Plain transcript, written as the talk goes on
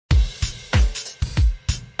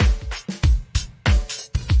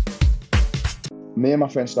Me and my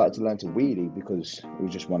friends started to learn to wheelie because it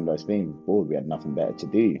was just one of those things. Bored, we had nothing better to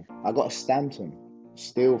do. I got a Stanton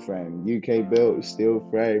steel frame, UK built steel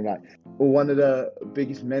frame. Like, one of the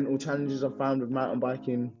biggest mental challenges I found with mountain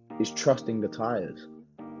biking is trusting the tires.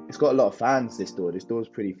 It's got a lot of fans. This door. This door's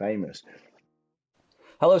pretty famous.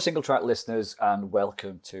 Hello, Single Track listeners, and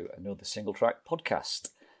welcome to another Single Track podcast.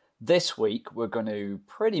 This week, we're going to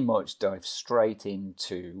pretty much dive straight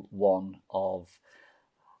into one of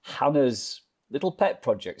Hannah's little pet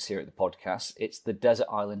projects here at the podcast. It's the Desert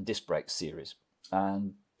Island Disc Brake series.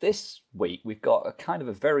 And this week, we've got a kind of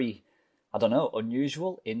a very,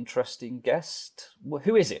 unusual, interesting guest.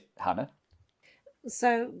 Who is it, Hannah?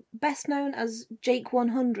 So, best known as Jake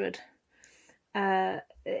 100.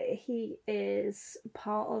 He is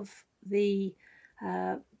part of the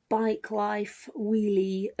Bike Life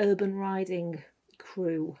Wheelie Urban Riding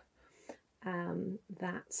crew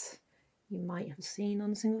that you might have seen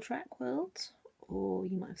on Single Track World, or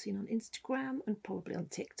you might have seen on Instagram and probably on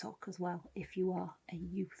TikTok as well if you are a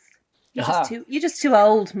youth. You're just too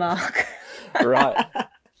old, Mark. Right.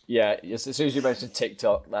 Yeah, as soon as you mentioned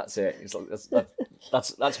TikTok, that's it. It's like,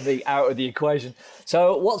 that's me out of the equation.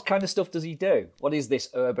 So what kind of stuff does he do? What is this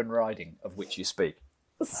urban riding of which you speak?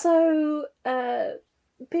 So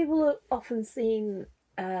people have often seen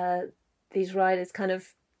these riders kind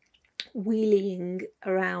of wheeling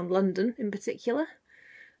around London in particular.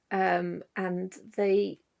 And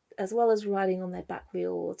they, as well as riding on their back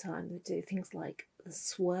wheel all the time, they do things like the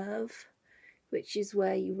swerve, which is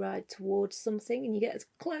where you ride towards something and you get as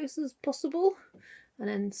close as possible and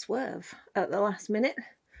then swerve at the last minute.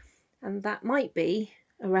 And that might be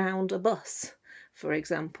around a bus, for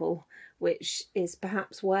example, which is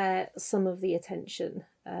perhaps where some of the attention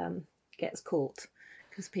gets caught.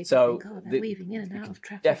 Because people think, they're weaving in and out of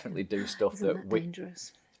traffic. Definitely do stuff that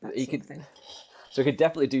dangerous. So he could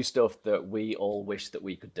definitely do stuff that we all wish that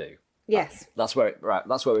we could do. Yes. That's where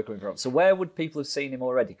we're coming from. So where would people have seen him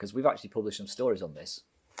already? Because we've actually published some stories on this.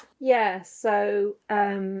 Yeah, so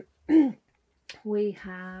we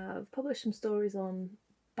have published some stories on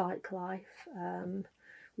Bike Life,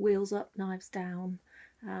 Wheels Up, Knives Down.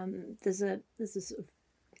 There's a sort of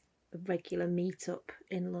a regular meetup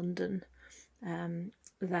in London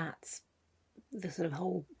that the sort of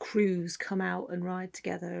whole crews come out and ride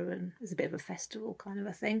together, and it's a bit of a festival kind of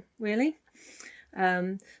a thing, really.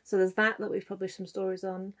 So there's that we've published some stories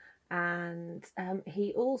on, and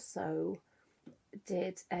he also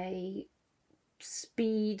did a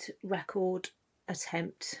speed record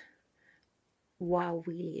attempt while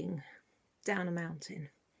wheeling down a mountain,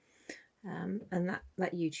 and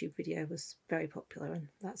that YouTube video was very popular, and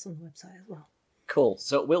that's on the website as well. Cool.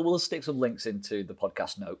 So we'll stick some links into the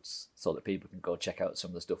podcast notes so that people can go check out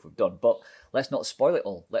some of the stuff we've done. But let's not spoil it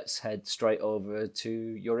all. Let's head straight over to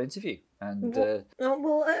your interview. And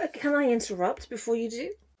can I interrupt before you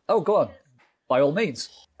do? Oh, go on. By all means.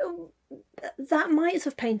 That might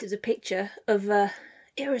have painted a picture of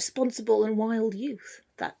irresponsible and wild youth.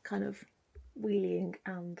 That kind of wheeling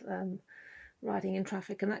and riding in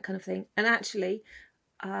traffic and that kind of thing. And actually,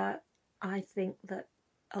 I think that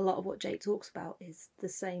a lot of what Jake talks about is the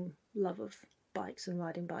same love of bikes and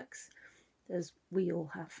riding bikes as we all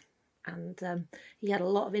have. And he had a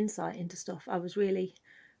lot of insight into stuff. I was really,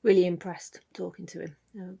 really impressed talking to him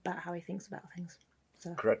about how he thinks about things.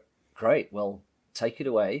 So Great. Well, take it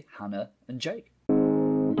away, Hannah and Jake.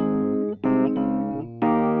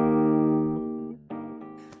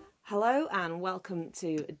 Hello and welcome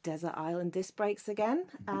to Desert Island Disc Brakes again,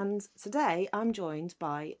 and today I'm joined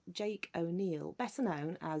by Jake O'Neill, better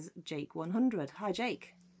known as Jake 100. Hi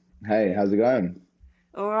Jake. Hey, how's it going?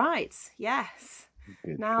 All right, yes.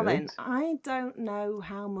 Good. Then, I don't know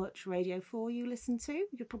how much Radio 4 you listen to.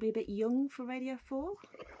 You're probably a bit young for Radio 4.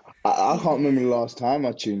 I can't remember the last time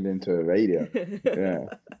I tuned into a radio. Yeah.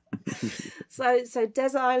 So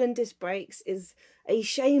Desert Island Disc Brakes is a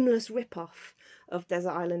shameless rip-off of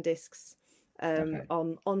Desert Island Discs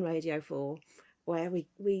on Radio 4, where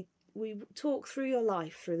we talk through your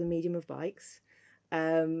life through the medium of bikes,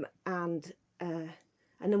 and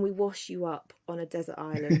then we wash you up on a desert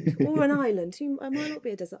island or an island. It might not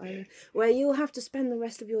be a desert island, where you'll have to spend the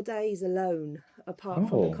rest of your days alone, apart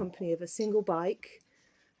from the company of a single bike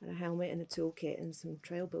and a helmet and a toolkit and some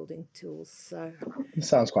trail building tools. So it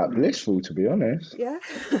sounds quite blissful, to be honest. Yeah.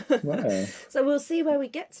 Wow. So we'll see where we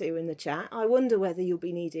get to in the chat. I wonder whether you'll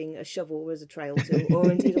be needing a shovel as a trail tool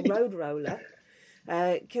or indeed a road roller,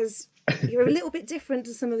 because you're a little bit different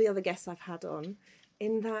to some of the other guests I've had on,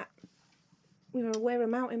 in that we're a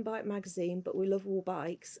mountain bike magazine, but we love all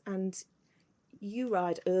bikes, and you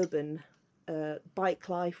ride urban bike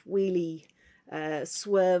life wheelie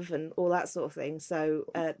swerve and all that sort of thing. So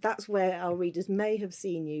that's where our readers may have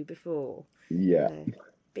seen you before. Yeah.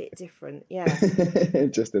 Bit different, yeah.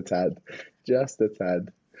 Just a tad. Just a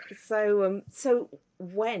tad. So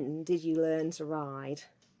when did you learn to ride,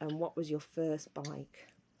 and what was your first bike?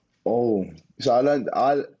 Oh, so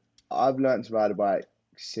I've learned to ride a bike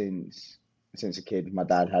since a kid. My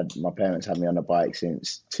parents had me on a bike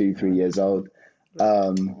since 2, 3 years old.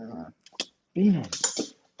 And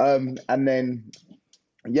then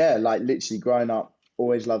yeah, like literally growing up,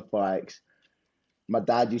 always loved bikes. My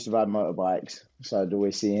dad used to ride motorbikes, so I'd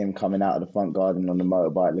always see him coming out of the front garden on the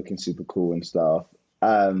motorbike looking super cool and stuff.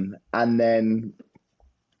 And then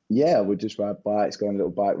yeah, we'd just ride bikes, go on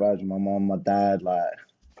little bike rides with my mom, my dad, like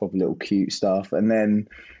proper little cute stuff. And then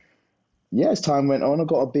yeah, as time went on, I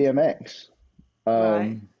got a BMX.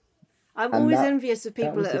 Right. I'm always envious of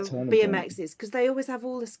people that that was the have turning point. BMXs because they always have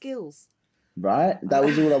all the skills. Right? That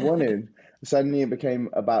was all I wanted. Suddenly it became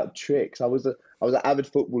about tricks. I was an avid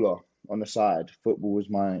footballer on the side. Football was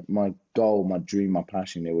my goal, my dream, my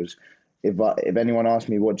passion. It was if anyone asked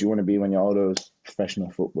me what do you want to be when you're older, it was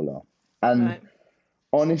professional footballer. And Right.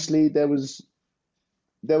 honestly, there was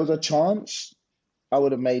a chance I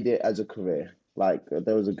would have made it as a career. Like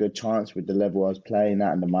there was a good chance with the level I was playing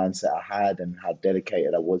at and the mindset I had and how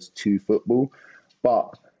dedicated I was to football.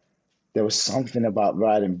 But there was something about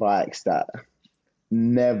riding bikes that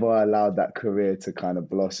never allowed that career to kind of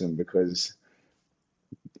blossom, because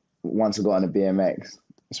once I got on a BMX,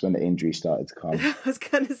 that's when the injuries started to come. I was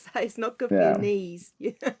going to say, it's not good for Yeah. your knees.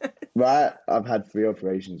 Right? I've had 3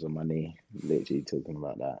 operations on my knee, literally talking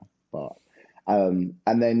about that. But and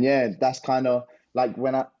then yeah, that's kind of like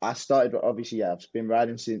when I started. Obviously, yeah, I've been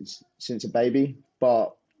riding since a baby.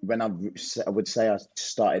 But when I would say I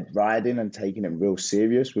started riding and taking it real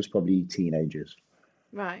serious was probably teenagers.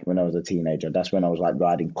 Right. When I was a teenager, that's when I was like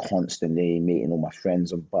riding constantly, meeting all my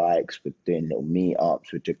friends on bikes, we're doing little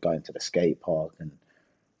meetups, we're just going to the skate park. And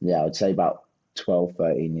yeah, I would say about 12,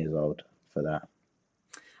 13 years old for that.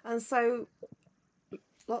 And so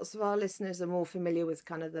lots of our listeners are more familiar with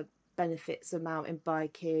kind of the benefits of mountain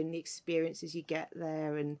biking, the experiences you get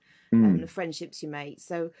there, and the friendships you make.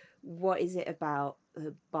 So what is it about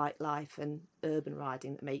bike life and urban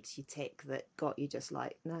riding that makes you tick, that got you just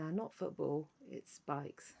like, nah, not football, it's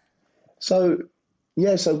bikes? So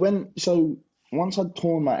yeah, so once I'd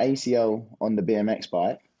torn my ACL on the BMX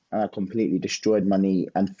bike and I completely destroyed my knee,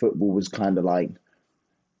 and football was kind of like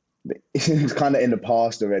it was kind of in the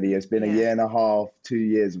past already. It's been a year and a half, 2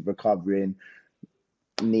 years of recovering,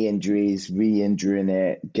 knee injuries, re-injuring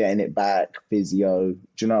it, getting it back, physio. Do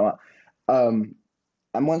you know what?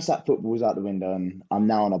 And once that football was out the window and I'm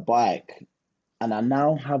now on a bike, and I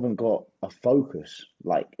now haven't got a focus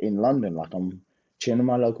like in London, like I'm chilling in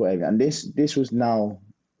my local area. And this was now,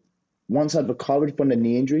 once I'd recovered from the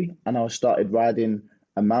knee injury and I started riding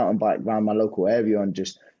a mountain bike around my local area and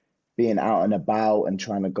just being out and about and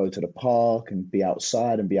trying to go to the park and be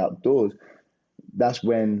outside and be outdoors, that's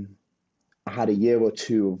when I had a year or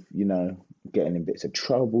two of, getting in bits of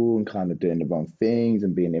trouble and kind of doing the wrong things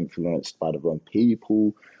and being influenced by the wrong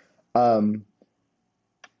people. But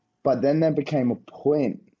then there became a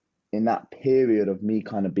point in that period of me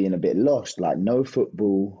kind of being a bit lost, like no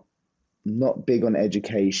football, not big on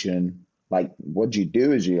education. Like, what do you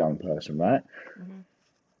do as a young person, right?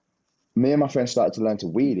 Mm-hmm. Me and my friends started to learn to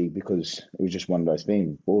wheelie because it was just one of those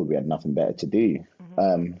things. Bored, we had nothing better to do.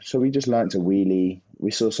 Mm-hmm. So we just learned to wheelie.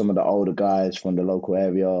 We saw some of the older guys from the local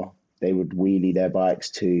area. They would wheelie their bikes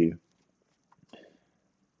too.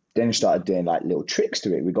 Then started doing like little tricks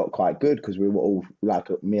to it. We got quite good because we were all like,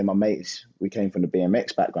 me and my mates, we came from the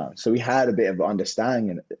BMX background. So we had a bit of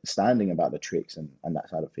understanding about the tricks and that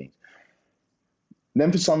side of things.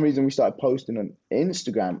 Then for some reason we started posting on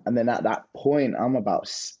Instagram. And then at that point, I'm about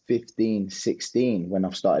 15, 16 when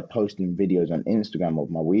I've started posting videos on Instagram of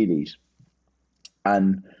my wheelies.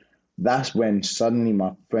 And that's when suddenly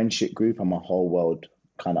my friendship group and my whole world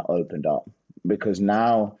kind of opened up, because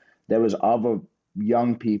now there was other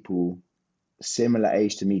young people similar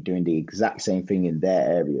age to me doing the exact same thing in their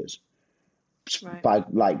areas. Right. By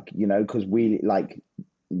because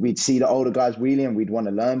we'd see the older guys wheeling and we'd want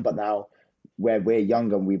to learn, but now where we're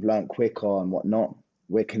younger and we've learned quicker and whatnot,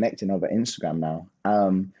 we're connecting over Instagram now.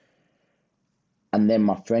 And then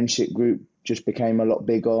my friendship group just became a lot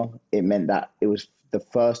bigger. It meant that it was the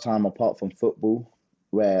first time apart from football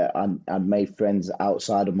where I'd made friends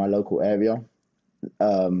outside of my local area.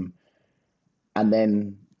 And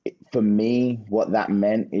then for me, what that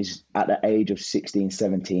meant is at the age of 16,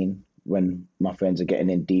 17, when my friends are getting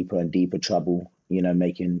in deeper and deeper trouble,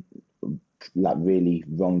 making like really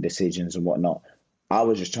wrong decisions and whatnot, I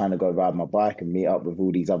was just trying to go ride my bike and meet up with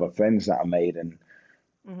all these other friends that I made and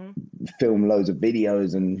film loads of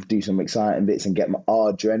videos and do some exciting bits and get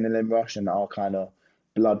our adrenaline rush and our kind of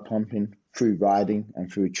blood pumping through riding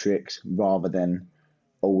and through tricks rather than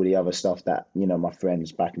all the other stuff that, my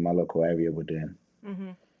friends back in my local area were doing.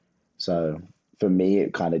 So for me,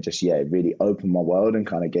 it kind of just, it really opened my world and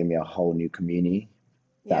kind of gave me a whole new community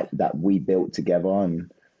that we built together.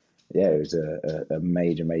 And it was a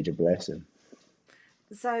major, major blessing.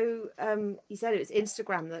 So you said it was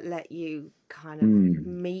Instagram that let you kind of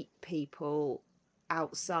meet people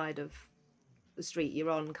outside of the street you're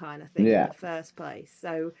on, kind of thing, in the first place.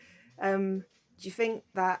 So do you think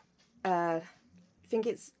that think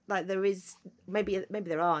it's like there is maybe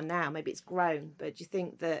there are now, maybe it's grown, but do you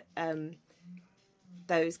think that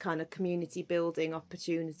those kind of community building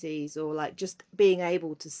opportunities, or like just being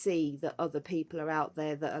able to see that other people are out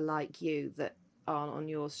there that are like you, that aren't on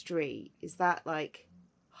your street, is that like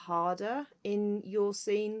harder in your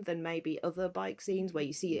scene than maybe other bike scenes where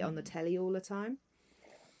you see it on the telly all the time?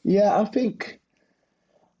 I think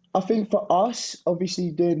for us,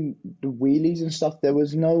 obviously doing the wheelies and stuff, there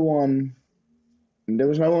was no one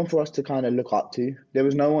for us to kind of look up to. There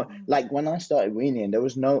was no one, like when I started wheeling, there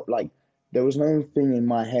was no thing in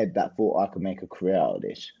my head that thought I could make a career out of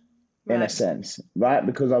this, in a sense, right?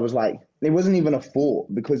 Because I was like, it wasn't even a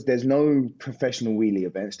thought, because there's no professional wheelie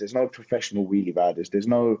events, there's no professional wheelie riders, there's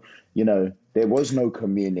no, there was no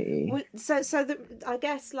community. I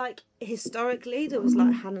guess like historically there was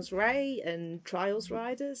like Hans Ray and trials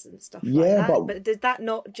riders and stuff like that. But did that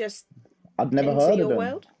not just I'd never heard of them.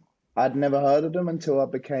 World? I'd never heard of them until I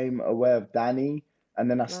became aware of Danny, and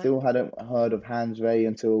then I still hadn't heard of Hans Ray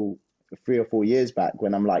until 3 or 4 years back,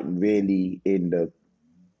 when I'm like really in the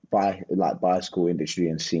bicycle industry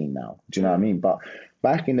and scene now. Do you know what I mean? But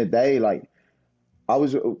back in the day, like I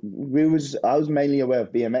was mainly aware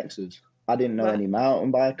of BMXers. I didn't know any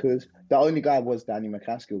mountain bikers. The only guy was Danny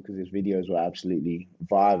McCaskill, because his videos were absolutely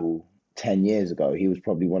viral 10 years ago. He was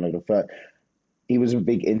probably one of the first. He was a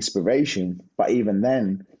big inspiration, but even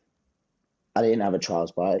then, I didn't have a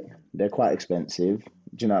trials bike. They're quite expensive.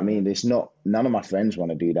 Do you know what I mean? It's not, none of my friends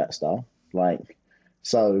want to do that stuff. Like,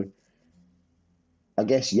 so I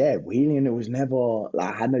guess, wheeling, it was never,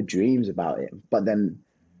 like, I had no dreams about it. But then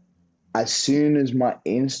as soon as my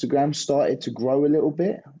Instagram started to grow a little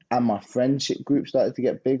bit and my friendship group started to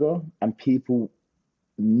get bigger and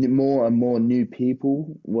more and more new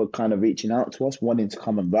people were kind of reaching out to us, wanting to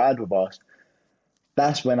come and ride with us,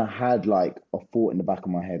 that's when I had like a thought in the back of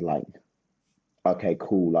my head, like, okay,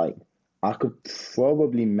 cool, like I could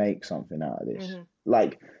probably make something out of this.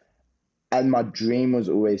 Like, and my dream was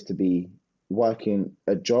always to be working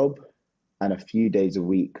a job and a few days a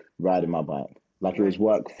week riding my bike. Like it was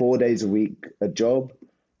work 4 days a week, a job,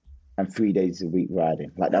 and 3 days a week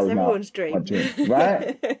riding. Like that was everyone's dream,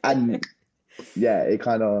 right? And it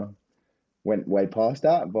kind of went way past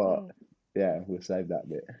that, but we'll save that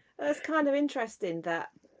bit. It's kind of interesting that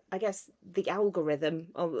I guess the algorithm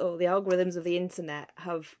or the algorithms of the internet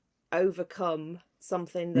have overcome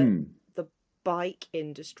something that the bike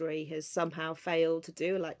industry has somehow failed to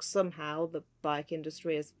do. Like somehow the bike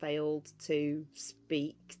industry has failed to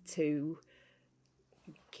speak to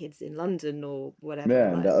kids in London or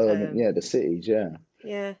whatever. The cities,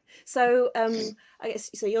 Yeah. So I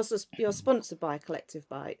guess you're sponsored by Collective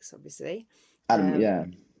Bikes, obviously.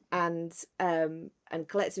 And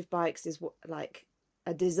Collective Bikes is like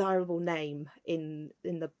a desirable name in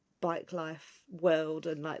the bike life world,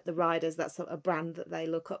 and like the riders, that's a brand that they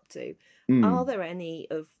look up to. Are there any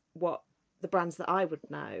of what the brands that I would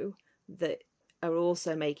know that are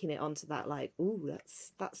also making it onto that, like, ooh,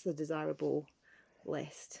 that's the desirable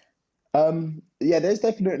list? There's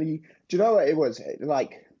definitely. Do you know what it was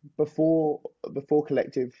like before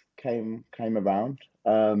Collective came around?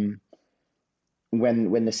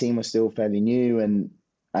 When the scene was still fairly new and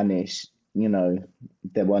it's,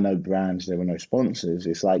 there were no brands, there were no sponsors.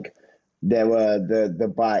 It's like there were the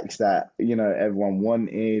bikes that, everyone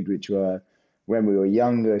wanted, which were, when we were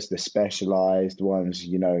younger, the Specialized ones.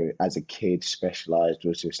 As a kid, Specialized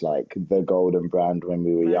was just like the golden brand when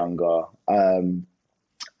we were younger. And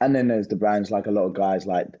then there's the brands, like a lot of guys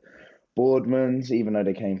liked Boardmans, even though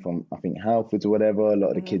they came from, I think, Halfords or whatever. A lot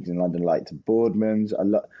of the kids in London liked Boardmans.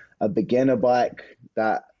 A beginner bike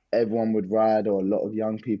that everyone would ride, or a lot of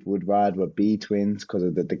young people would ride, were B-twins, because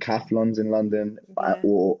of the decathlons in London,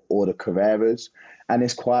 or the Carreras. And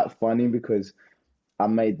it's quite funny because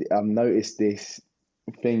I've noticed this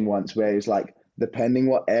thing once where it's like, depending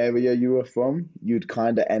what area you were from, you'd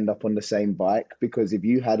kind of end up on the same bike, because if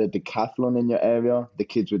you had a decathlon in your area, the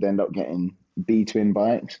kids would end up getting B-twin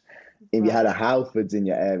bikes. If you had a Halfords in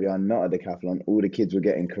your area and not a Decathlon, all the kids were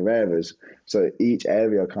getting Carreras. So each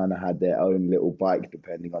area kind of had their own little bike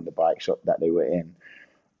depending on the bike shop that they were in.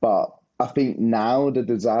 But I think now the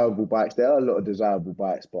desirable bikes, there are a lot of desirable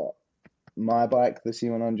bikes, but my bike, the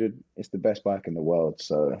C100, is the best bike in the world.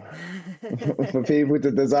 So for people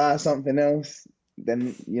to desire something else,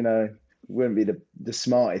 then, it wouldn't be the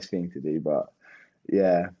smartest thing to do. But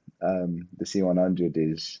yeah, the C100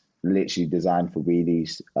 is literally designed for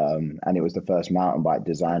wheelies, and it was the first mountain bike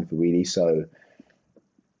designed for wheelies. So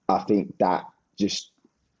I think that just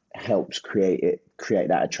helps create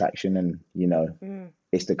that attraction, and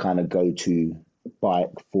it's the kind of go-to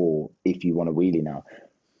bike for if you want a wheelie now.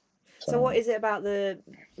 So what is it about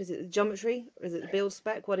is it the geometry? Or is it the build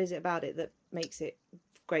spec? What is it about it that makes it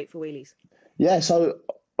great for wheelies? Yeah, so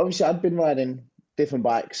obviously I'd been riding different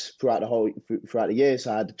bikes throughout the years.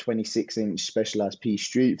 So I had a 26-inch Specialized P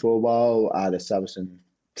Street for a while. I had a Savison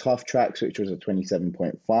Tough Tracks, which was a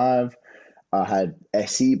 27.5. I had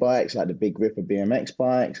SE bikes, like the Big Ripper BMX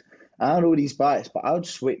bikes. I had all these bikes, but I would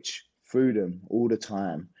switch through them all the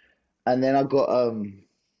time. And then I got a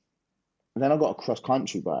cross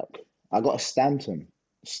country bike. I got a Stanton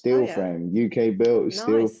steel frame, UK built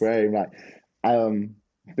steel frame. Like,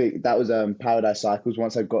 that was Paradise Cycles.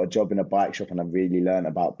 Once I got a job in a bike shop and I really learned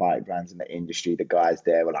about bike brands in the industry, the guys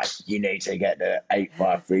there were like, "You need to get the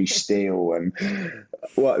 8x3 steel," and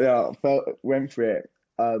went for it.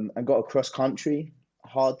 And got a cross country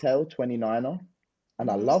hardtail 29er,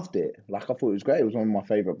 and I loved it. Like, I thought it was great. It was one of my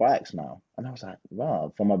favorite bikes now, and I was like,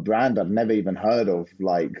 wow, from a brand I'd never even heard of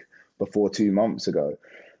like before 2 months ago.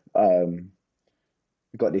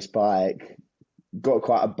 Got this bike, got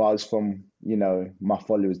quite a buzz from my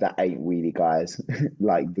followers that ain't wheelie guys.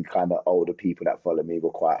 Like, the kind of older people that follow me were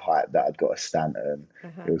quite hyped that I'd got a Stanton.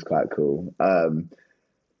 It was quite cool. And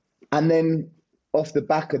then off the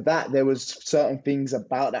back of that, there was certain things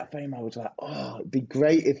about that frame I was like, oh, it'd be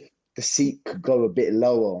great if the seat could go a bit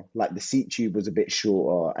lower, like the seat tube was a bit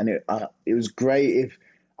shorter, and it was great if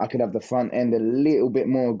I could have the front end a little bit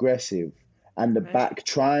more aggressive and the back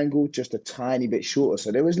triangle just a tiny bit shorter.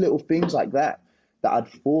 So there was little things like that I'd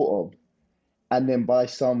thought of. And then by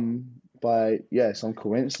some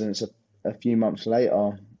coincidence, a few months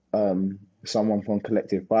later, someone from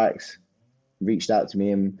Collective Bikes reached out to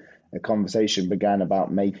me, and a conversation began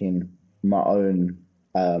about making my own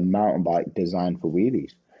mountain bike designed for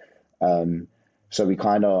wheelies. So we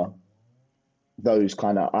those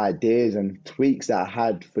kind of ideas and tweaks that I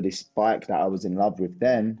had for this bike that I was in love with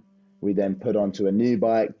then, we then put onto a new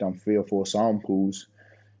bike, done 3 or 4 samples,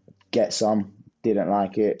 get some, didn't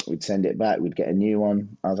like it, we'd send it back, we'd get a new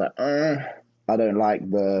one. I was like, I don't like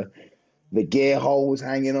the gear holes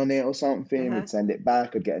hanging on it or something. We'd send it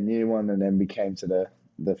back, I'd get a new one, and then we came to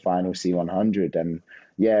the final C100. And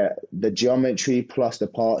yeah, the geometry plus the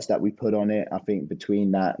parts that we put on it, I think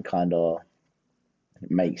between that kind of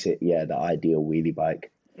makes it the ideal wheelie bike.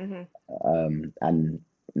 And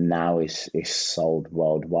now it's sold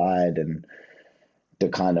worldwide, and the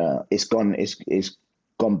kind of it's gone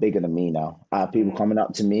bigger than me now. I have people coming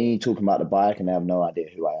up to me talking about the bike and they have no idea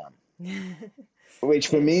who I am. Which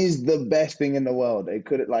for me is the best thing in the world. It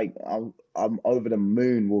could, like, I'm over the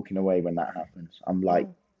moon walking away when that happens. I'm like,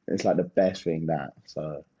 it's like the best thing that.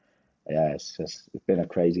 So yeah, it's been a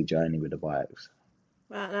crazy journey with the bikes.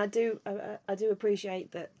 Well, and I do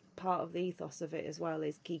appreciate that part of the ethos of it as well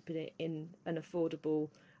is keeping it in an affordable,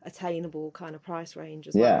 attainable kind of price range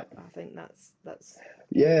as well. I think that's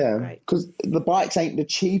because the bikes ain't the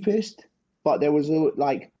cheapest, but there was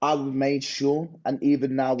I've made sure, and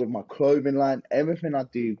even now with my clothing line, everything I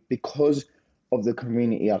do, because of the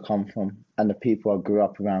community I come from and the people I grew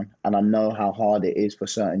up around, and I know how hard it is for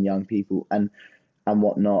certain young people and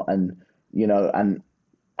whatnot, and and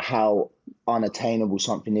how unattainable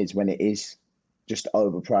something is when it is just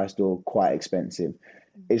overpriced or quite expensive.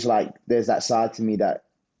 It's like there's that side to me that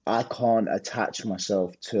I can't attach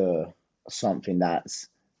myself to something that's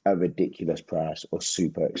a ridiculous price or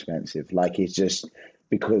super expensive. Like, it's just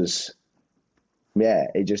because,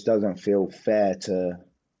 it just doesn't feel fair to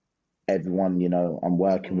everyone, I'm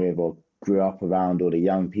working with or grew up around, or the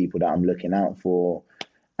young people that I'm looking out for.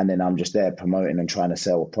 And then I'm just there promoting and trying to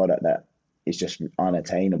sell a product that is just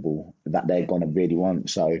unattainable, that they're going to really want.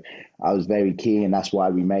 So I was very keen, and that's why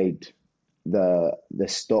we made the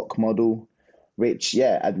stock model, which,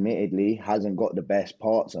 admittedly hasn't got the best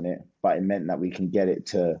parts on it, but it meant that we can get it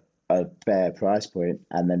to a fair price point.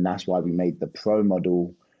 And then that's why we made the Pro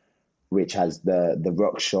model, which has the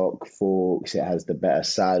RockShox forks, it has the better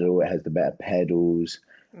saddle, it has the better pedals,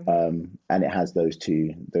 and it has those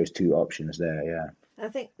two options there. Yeah. I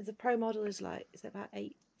think the Pro model is about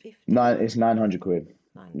It's 900 quid.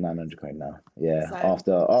 900 quid now. Yeah.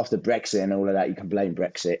 So, After Brexit and all of that, you can blame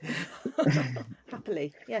Brexit.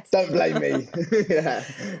 happily, yes. Don't blame me. Yeah.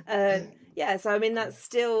 Yeah. So I mean, that's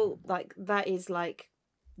still like that is like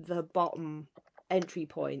the bottom entry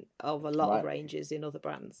point of a lot of ranges in other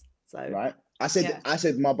brands. So right. I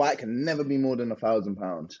said my bike can never be more than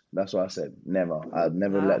 £1,000. That's what I said. Never. I'd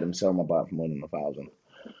never let them sell my bike for more than 1,000.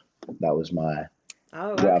 That was my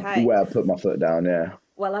where I put my foot down. Yeah.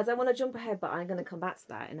 Well, I don't want to jump ahead, but I'm going to come back to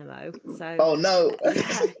that in a mo. So. Oh no.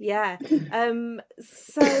 Yeah.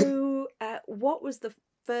 So, what was the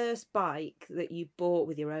first bike that you bought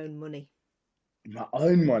with your own money? My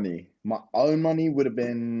own money. My own money would have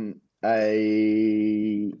been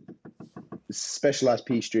a Specialized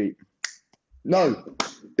P Street. No,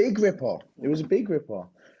 Big Ripper. It was a Big Ripper.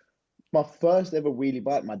 My first ever wheelie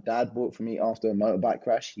bike, my dad bought for me after a motorbike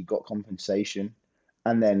crash. He got compensation.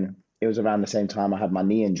 And then it was around the same time I had my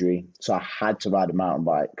knee injury. So I had to ride a mountain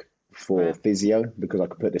bike for physio because I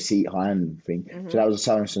could put the seat high and thing. So that was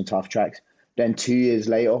some tough tracks. Then 3 years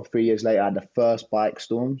later, I had the first Bike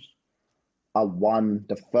Storms. I won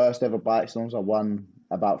the first ever Bike Storms. I won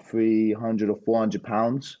about 300 or 400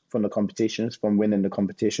 pounds from the competitions, from winning the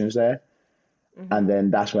competitions there. And then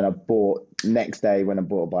that's when I bought, next day when I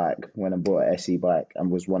bought a bike, when I bought an SE bike, and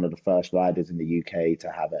was one of the first riders in the UK to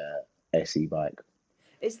have a SE bike.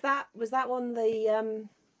 Was that one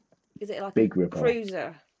is it like Big a Ripper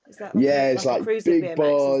cruiser? Is that like it's like cruiser big BMX,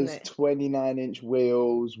 bars, 29-inch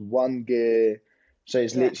wheels, one gear. So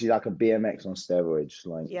it's literally like a BMX on steroids.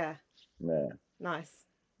 Like yeah. Nice.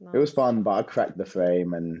 It was fun, but I cracked the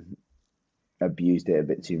frame and abused it a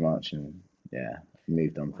bit too much, and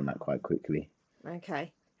moved on from that quite quickly.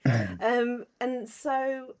 Okay. And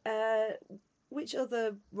so which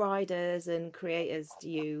other riders and creators do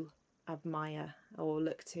you admire or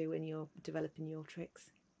look to when you're developing your tricks?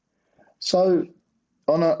 So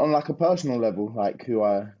on like a personal level, like who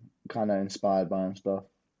I kind of inspired by and stuff.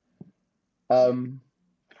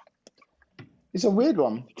 It's a weird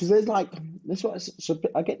one because there's like so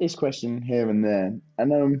I get this question here and there,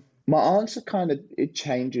 and my answer kind of it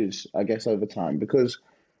changes, I guess, over time, because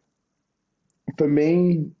for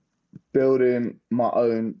me, building my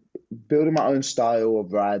own style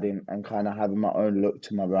of riding and kind of having my own look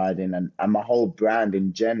to my riding and my whole brand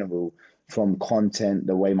in general, from content,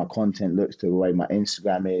 the way my content looks, to the way my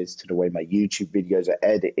Instagram is, to the way my YouTube videos are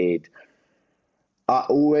edited, I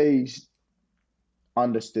always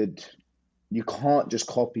understood you can't just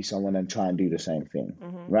copy someone and try and do the same thing,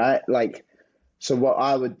 right? Like, so what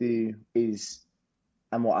I would do is,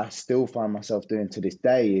 and what I still find myself doing to this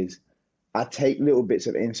day is, I take little bits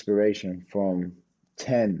of inspiration from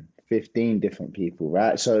 10, 15 different people,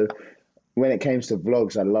 right? So when it came to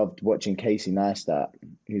vlogs, I loved watching Casey Neistat,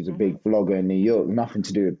 who's a big vlogger in New York, nothing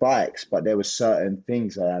to do with bikes, but there were certain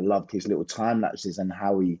things that I loved, his little time lapses and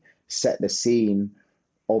how he set the scene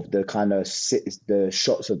of the kind of the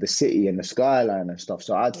shots of the city and the skyline and stuff.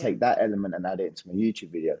 So I'd take that element and add it into my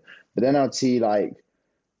YouTube video. But then I'd see like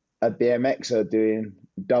a BMXer doing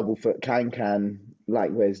double foot can,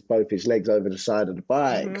 like where's both his legs over the side of the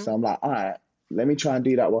bike. So I'm like, all right, let me try and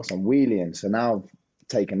do that whilst I'm wheeling. So now I've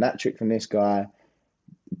taken that trick from this guy,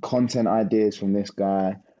 content ideas from this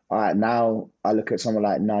guy. All right, now I look at someone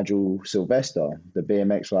like Nigel Sylvester, the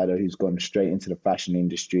BMX rider who's gone straight into the fashion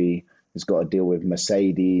industry. He's got to deal with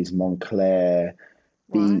Mercedes, Moncler,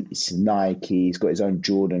 Beats, Nike. He's got his own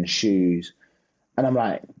Jordan shoes. And I'm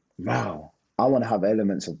like, wow, I want to have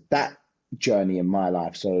elements of that journey in my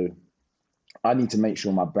life. So I need to make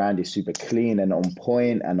sure my brand is super clean and on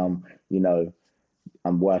point, and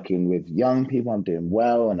I'm working with young people, I'm doing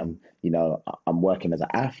well, and I'm working as an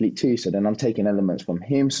athlete too. So then I'm taking elements from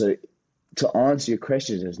him. So to answer your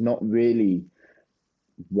questions, there's not really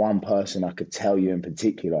one person I could tell you in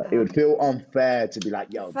particular. It would feel unfair to be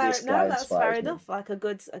like, yo, this guy that's fair inspires me. enough. Like a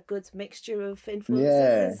good mixture of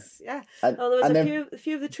influences. Yeah. And, there was a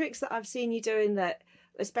few of the tricks that I've seen you doing that,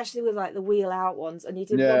 especially with like the wheel out ones, and you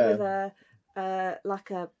did one with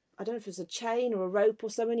I don't know if it's a chain or a rope or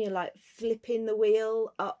something. You're like flipping the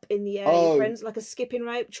wheel up in the air, your friends, like a skipping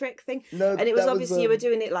rope trick thing. No, and it was obviously you were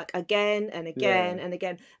doing it like again and again and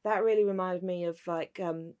again. That really reminded me of like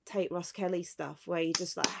Tate Ross Kelly stuff, where you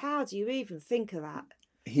just like, how do you even think of that?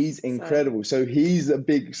 He's incredible. So he's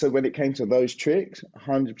so when it came to those tricks,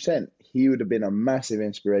 100%, he would have been a massive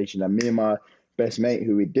inspiration. And me and my best mate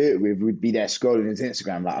who we'd do it with would be there scrolling his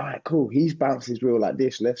Instagram like, all right, cool, he's bounced his wheel like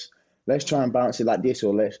this. Let's try and bounce it like this,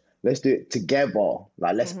 or let's do it together.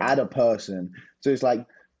 Like, let's add a person. So it's like,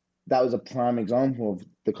 that was a prime example of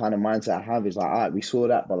the kind of mindset I have. Is like, all right, we saw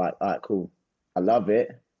that, but like, all right, cool. I love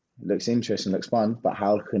it. looks interesting, looks fun, but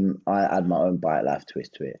how can I add my own bike life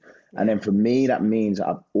twist to it? And then for me, that means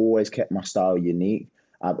I've always kept my style unique.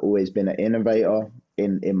 I've always been an innovator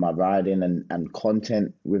in my riding and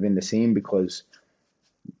content within the scene, because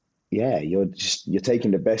you're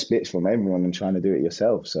taking the best bits from everyone and trying to do it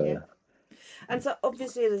yourself. So and so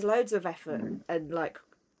obviously there's loads of effort and like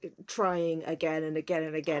trying again and again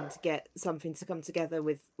and again to get something to come together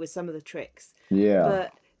with some of the tricks.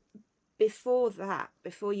 But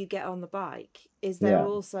before you get on the bike, is there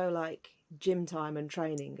also like gym time and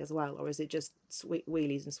training as well, or is it just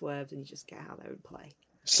wheelies and swerves and you just get out there and play?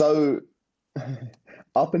 So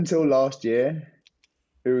up until last year,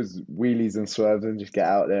 it was wheelies and swerves and just get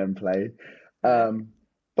out there and play.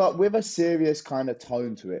 But with a serious kind of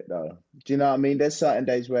tone to it, though. Do you know what I mean? There's certain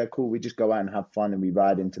days where, cool, we just go out and have fun and we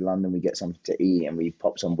ride into London, we get something to eat and we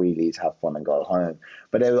pop some wheelies, have fun and go home.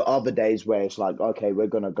 But there are other days where it's like, okay, we're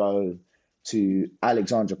going to go to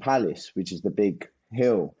Alexandra Palace, which is the big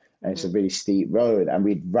hill, and it's a really steep road. And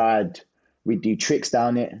we'd do tricks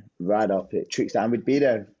down it, ride up it, tricks down. We'd be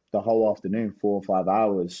there the whole afternoon, 4 or 5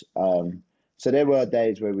 hours. So there were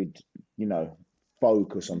days where we'd,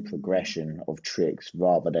 focus on progression of tricks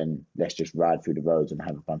rather than let's just ride through the roads and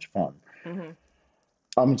have a bunch of fun.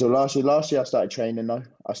 Until last year I started training though.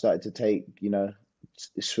 I started to take,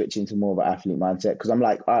 switch into more of an athlete mindset, because I'm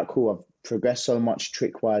like, all right, cool, I've progressed so much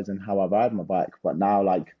trick wise and how I ride my bike. But now,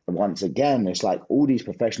 like, once again, it's like all these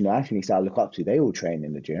professional athletes I look up to, they all train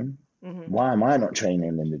in the gym. Why am I not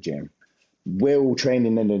training in the gym? Will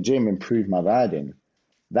training in the gym improve my riding?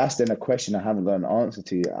 That's then a question I haven't got an answer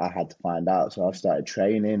to. I had to find out. So I've started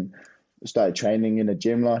training in the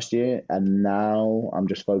gym last year, and now I'm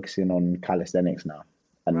just focusing on calisthenics now,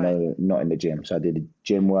 and no, not in the gym. So I did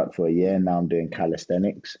gym work for a year, and now I'm doing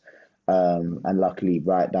calisthenics. And luckily,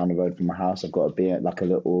 right down the road from my house, I've got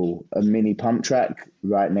a mini pump track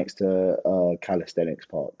right next to calisthenics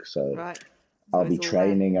park. So I'll be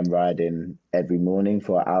training and riding every morning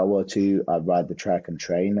for an hour or two. I ride the track and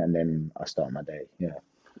train, and then I start my day.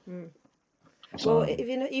 So, well,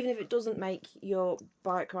 even if it doesn't make your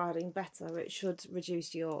bike riding better, it should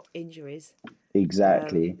reduce your injuries.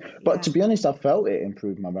 Exactly. But to be honest, I felt it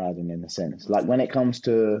improved my riding in a sense. Like when it comes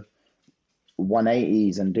to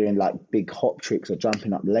 180s and doing like big hop tricks or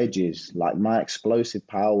jumping up ledges, like my explosive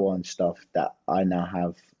power and stuff that I now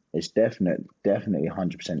have is definitely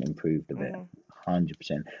 100% improved a bit.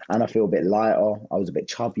 100%. And I feel a bit lighter. I was a bit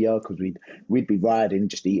chubbier because we'd be riding,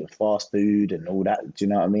 just eating fast food and all that. Do you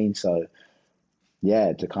know what I mean? So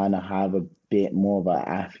to kind of have a bit more of an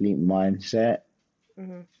athlete mindset.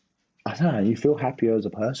 I don't know, you feel happier as a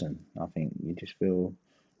person. I think you just feel,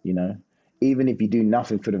 even if you do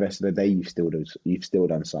nothing for the rest of the day, you've still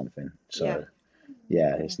done something. So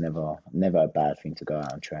it's never a bad thing to go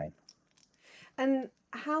out and train. And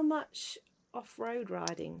how much off-road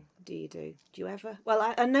riding do you do? Do you ever?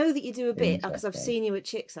 Well, I know that you do a bit because I've seen you at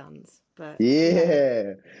Chicksands, but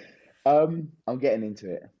I'm getting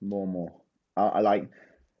into it more and more. I like,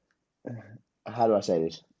 how do I say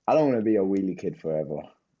this? I don't want to be a wheelie kid forever.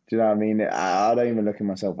 Do you know what I mean? I don't even look at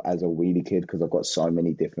myself as a wheelie kid because I've got so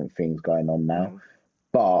many different things going on now.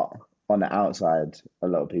 But on the outside, a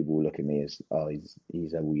lot of people will look at me as, oh,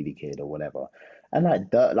 he's a wheelie kid or whatever. And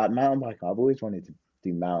like mountain biking, I've always wanted to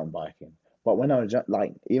do mountain biking. But when I was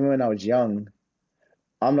even when I was young,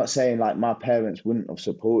 I'm not saying like my parents wouldn't have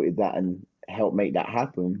supported that and helped make that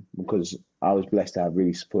happen, because I was blessed to have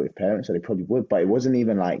really supportive parents, so they probably would. But it wasn't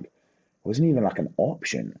even like an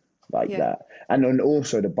option like that. And then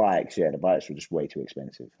also the bikes were just way too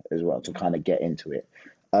expensive as well to kind of get into it.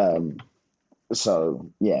 So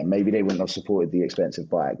maybe they wouldn't have supported the expensive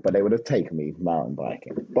bike, but they would have taken me mountain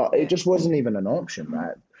biking. But it just wasn't even an option,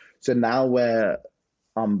 right? So now where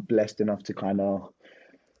I'm blessed enough to kind of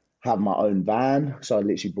have my own van. So I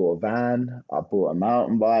literally bought a van, I bought a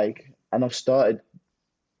mountain bike, and I've started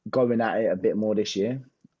going at it a bit more this year.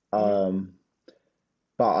 But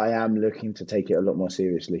I am looking to take it a lot more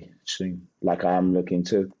seriously soon. Like I am looking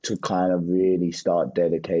to kind of really start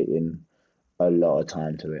dedicating a lot of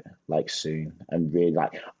time to it, like soon. And really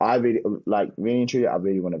really and truly, I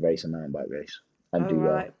really want to race a mountain bike race and do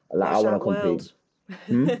well. Like I want to compete.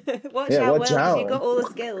 Watch out, because you've got all the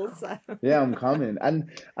skills. So. I'm coming, and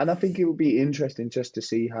I think it would be interesting just to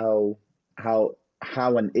see how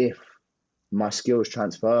and if my skills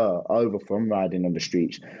transfer over from riding on the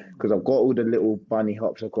streets, because I've got all the little bunny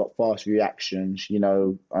hops, I've got fast reactions,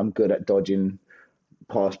 I'm good at dodging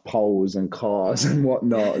past poles and cars and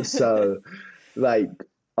whatnot. So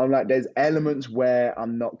there's elements where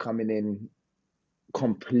I'm not coming in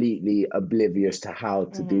completely oblivious to how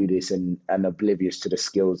to do this and oblivious to the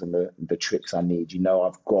skills and the tricks I need.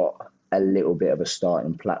 I've got a little bit of a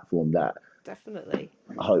starting platform that Definitely.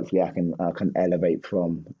 hopefully I can elevate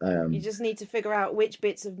from. You just need to figure out which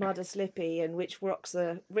bits of mud are slippy and which rocks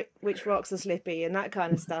are slippy and that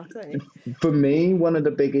kind of stuff, don't you? For me, one of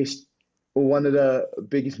the biggest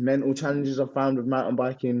mental challenges I've found with mountain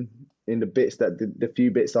biking in the bits that the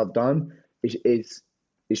few bits I've done is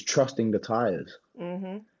trusting the tires.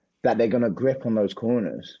 That they're gonna grip on those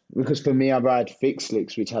corners. Because for me, I ride fixed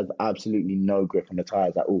slicks, which has absolutely no grip on the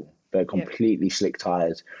tires at all. They're completely slick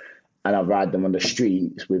tires, and I ride them on the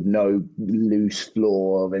streets with no loose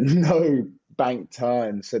floor and no bank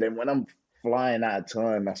turns. So then when I'm flying out of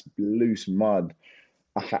turn, that's loose mud,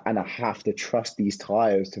 and I have to trust these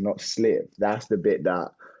tires to not slip. That's the bit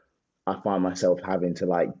that I find myself having to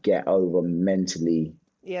like get over mentally.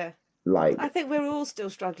 Yeah. Like, I think we're all still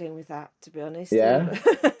struggling with that, to be honest. Yeah.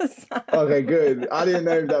 So- Okay, good. I didn't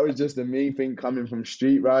know if that was just a me thing coming from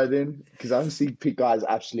street riding, because I see guys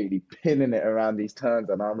absolutely pinning it around these turns,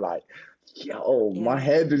 and I'm like, yo, my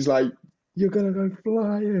head is like, you're gonna go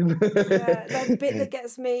flying. Yeah, the bit that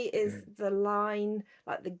gets me is the line,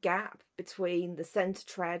 like the gap between the centre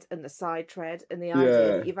tread and the side tread, and the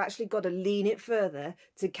idea that you've actually got to lean it further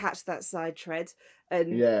to catch that side tread.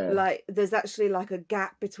 And like there's actually like a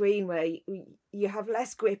gap between where you have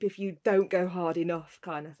less grip if you don't go hard enough,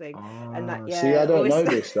 kind of thing. And that see, I don't know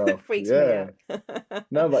this stuff. Freaks me out.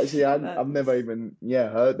 No, but see, I've never even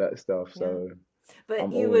heard that stuff. So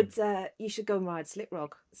but you should go and ride Slick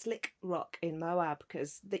Rock in Moab,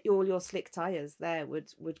 because all your slick tires there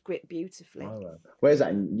would grip beautifully. Oh, where's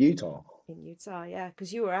that, in Utah? In Utah, yeah,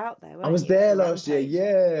 because you were out there. Weren't I was you, there for last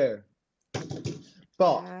year, Rampage? yeah.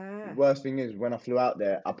 But worst thing is, when I flew out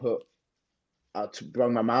there, I brought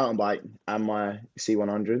my mountain bike and my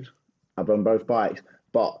C100. I brought both bikes,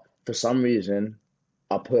 but for some reason,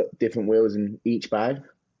 I put different wheels in each bag.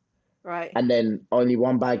 Right. And then only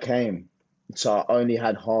one bag came. So I only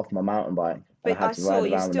had half my mountain bike. But I saw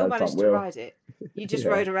you still managed to ride it. You just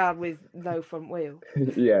rode around with no front wheel.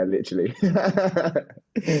 Yeah, literally. So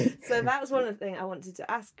that was one of the things I wanted to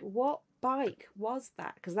ask. What bike was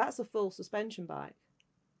that? Because that's a full suspension bike.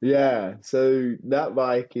 Yeah, so that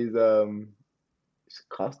bike is it's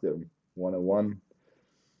custom 101.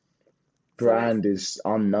 Brand is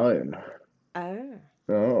unknown.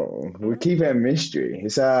 Oh, we'll keep it a mystery.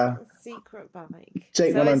 It's a secret bike.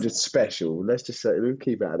 Jake 100 special. Let's just say we'll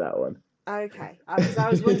keep it at that one. Okay, because I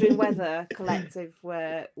was wondering whether Collective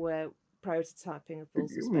were prototyping a full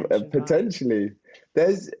suspension potentially bike.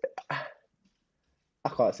 There's, I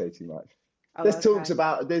can't say too much. There's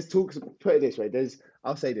talks. Put it this way.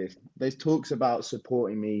 I'll say this. There's talks about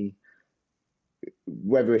supporting me,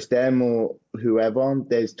 whether it's them or whoever.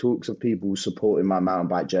 There's talks of people supporting my mountain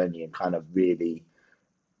bike journey and kind of really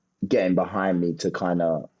getting behind me to kind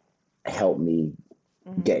of help me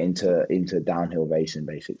get into downhill racing,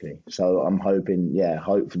 basically. So I'm hoping,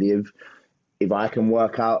 hopefully if I can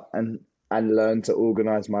work out and learn to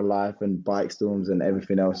organize my life and bike storms and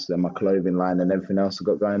everything else, and my clothing line and everything else I've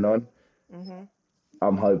got going on,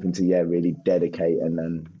 I'm hoping to really dedicate and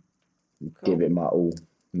then give it my all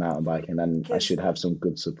mountain biking, and I should have some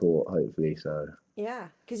good support, hopefully. So yeah,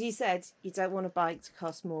 because you said you don't want a bike to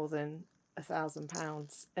cost more than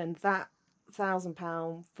 £1,000, and that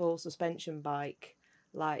 £1,000 full suspension bike,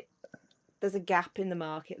 like there's a gap in the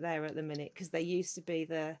market there at the minute, because there used to be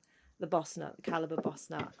the Boss Nut, the Caliber Boss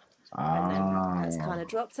Nut, and then it's kind of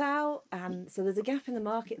dropped out, and so there's a gap in the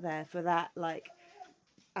market there for that, like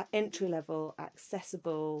entry level,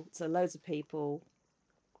 accessible to loads of people.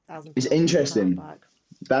 It's interesting.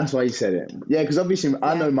 That's why you said it. Yeah, because obviously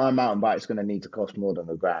I know my mountain bike's going to need to cost more than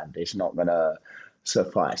 £1,000. It's not going to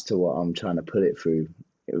suffice to what I'm trying to put it through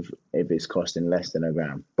if it's costing less than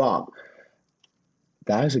 £1,000. But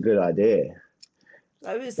that is a good idea.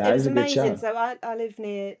 It was amazing. So I live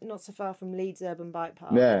not so far from Leeds Urban Bike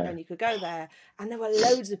Park, and you could go there, and there were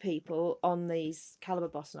loads of people on these Caliber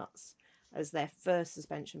Boss Nuts as their first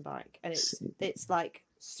suspension bike, and it's like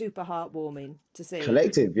super heartwarming to see.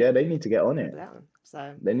 Collective, they need to get on it.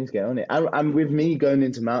 So they need to get on it. And with me going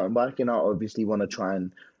into mountain biking, I obviously want to try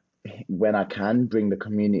and, when I can, bring the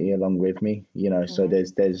community along with me. So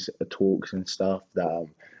there's talks and stuff that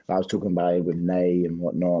I was talking about it with Nay and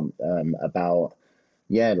whatnot, about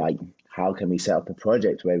like how can we set up a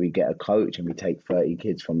project where we get a coach and we take 30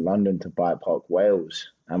 kids from London to Bike Park, Wales,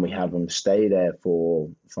 and we have them stay there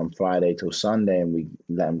from Friday till Sunday, and we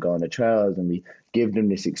let them go on the trails, and we give them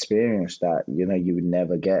this experience that you would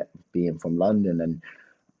never get being from London, and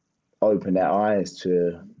open their eyes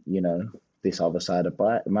to this other side of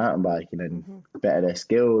mountain biking and better their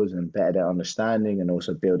skills and better their understanding, and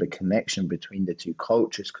also build a connection between the two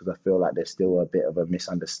cultures, because I feel like there's still a bit of a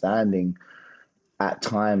misunderstanding at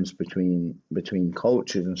times between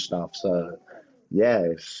cultures and stuff. So yeah,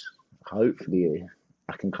 it's hopefully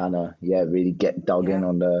I can kind of really get dug in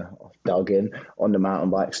on the mountain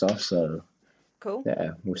bike stuff. So Cool.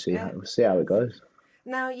 yeah, we'll see how it goes.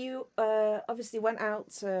 Now, you obviously went out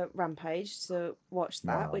to Rampage to watch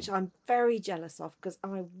that, which I'm very jealous of, because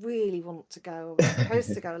I really want to go. I was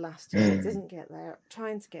supposed to go last year, didn't get there.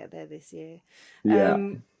 Trying to get there this year.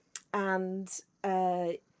 And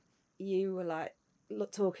you were like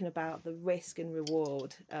talking about the risk and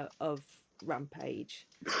reward of Rampage,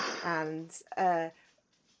 and it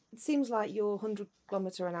seems like your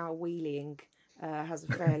 100-kilometre-an-hour wheeling has a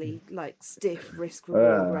fairly stiff risk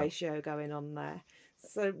reward ratio going on there.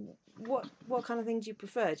 So what kind of thing do you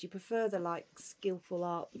prefer? Do you prefer the skillful,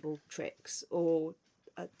 artful tricks, or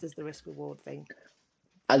does the risk reward thing?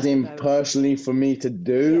 As in personally for me to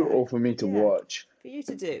do, or for me to watch? For you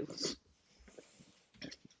to do.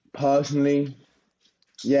 Personally,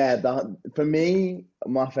 for me,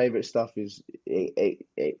 my favourite stuff is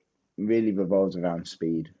it really revolves around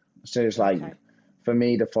speed. So it's for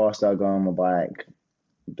me, the faster I go on my bike,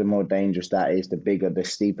 the more dangerous that is, the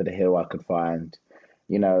steeper the hill I could find.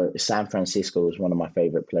 San Francisco is one of my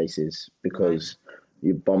favorite places, because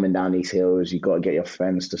you're bombing down these hills. You got to get your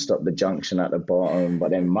friends to stop the junction at the bottom,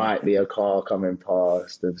 but there might be a car coming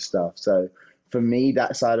past and stuff. So for me,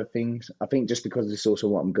 that side of things, I think just because it's also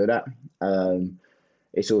what I'm good at,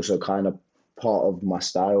 it's also kind of part of my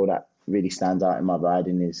style that really stands out in my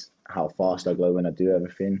riding, is how fast I go when I do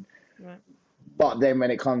everything. Right. But then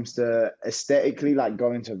when it comes to aesthetically,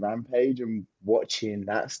 going to Rampage and watching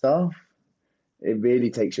that stuff, it really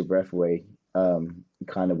takes your breath away,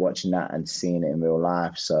 kind of watching that and seeing it in real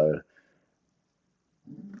life. So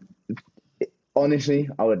honestly,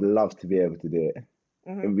 I would love to be able to do it.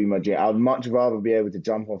 It would be my dream. I'd much rather be able to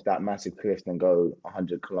jump off that massive cliff than go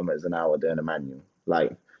 100 kilometers an hour doing a manual.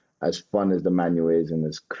 As fun as the manual is and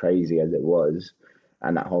as crazy as it was,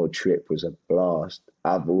 and that whole trip was a blast.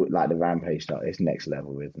 The Rampage stuff, it's next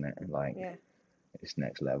level, isn't it? It's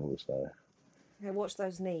next level. So watch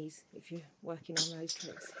those knees if you're working on those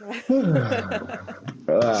tricks.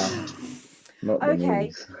 Not the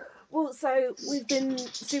knees. Well, so we've been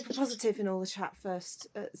super positive in all the chat first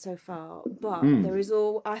so far, but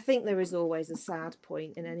I think there is always a sad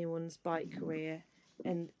point in anyone's bike career.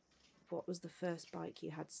 And what was the first bike you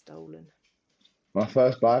had stolen? My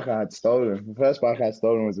first bike I had stolen. The first bike I had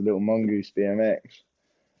stolen was a little Mongoose BMX.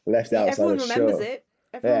 Left outside everyone the remembers shop. it.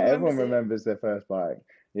 Everyone remembers their first bike.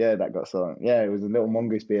 Yeah, that got stolen. Yeah, it was a little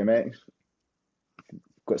Mongoose BMX.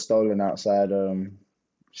 Got stolen outside,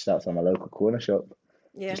 just outside my local corner shop.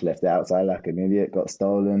 Yeah. Just left it outside like an idiot, got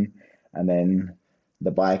stolen. And then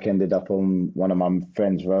the bike ended up on one of my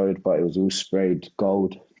friend's road, but it was all sprayed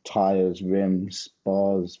gold. Tires, rims,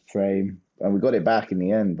 bars, frame. And we got it back in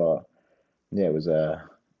the end, but yeah, it was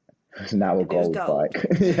now a gold bike.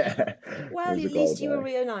 Yeah. Well, at least you were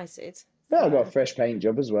reunited. Yeah, I got a fresh paint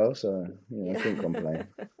job as well, so I couldn't complain.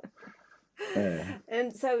 Yeah.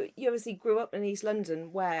 And so you obviously grew up in East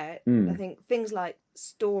London, where I think things like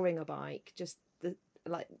storing a bike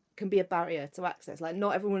can be a barrier to access.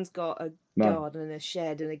 Not everyone's got a garden and a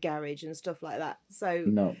shed and a garage and stuff like that. So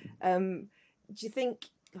do you think,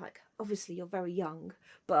 obviously you're very young,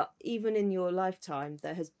 but even in your lifetime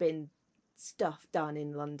there has been stuff done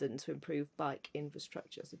in London to improve bike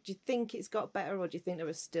infrastructure. So do you think it's got better, or do you think there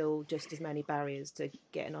are still just as many barriers to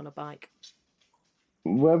getting on a bike?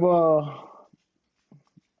 Well,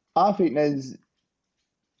 I think there's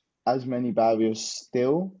as many barriers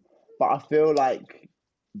still, but I feel like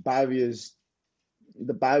the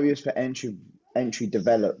barriers for entry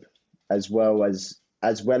develop as well as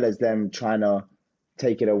them trying to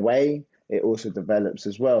take it away. It also develops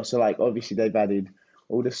as well. So obviously they've added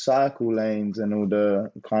all the cycle lanes and all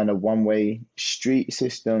the kind of one-way street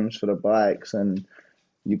systems for the bikes, and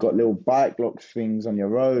you've got little bike lock things on your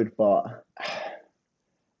road, but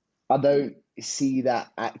I don't see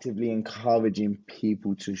that actively encouraging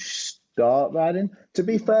people to start riding. To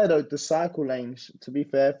be fair though, the cycle lanes,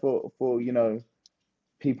 for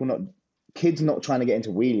kids not trying to get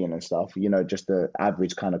into wheeling and stuff, just the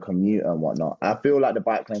average kind of commuter and whatnot, I feel like the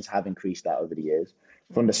bike lanes have increased that over the years.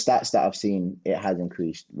 From the stats that I've seen, it has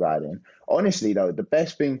increased riding. Honestly though, the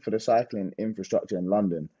best thing for the cycling infrastructure in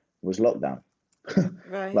London was lockdown.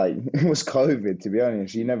 Right. It was COVID, to be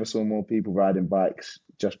honest. You never saw more people riding bikes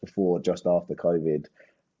just before, just after COVID.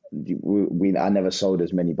 I never sold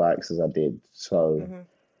as many bikes as I did. So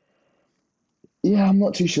Yeah, I'm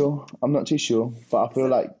not too sure. I'm not too sure, but I feel So,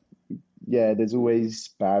 like yeah, there's always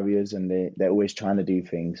barriers, and they're always trying to do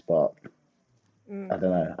things, but mm. I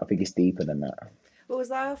don't know. I think it's deeper than that. Well,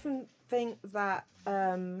 as I often think that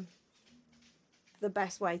the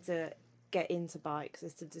best way to get into bikes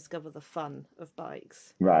is to discover the fun of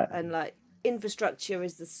bikes, Right. and like infrastructure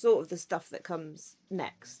is the sort of the stuff that comes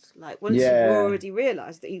next. Like once you've Yeah. already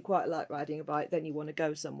realized that you quite like riding a bike, then you want to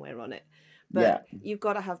go somewhere on it. But Yeah. you've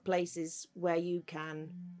got to have places where you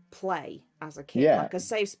can play as a kid, Yeah. like a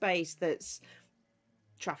safe space that's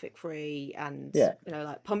traffic free. And Yeah.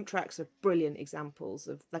 like pump tracks are brilliant examples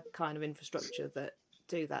of the kind of infrastructure that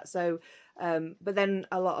do that. So but then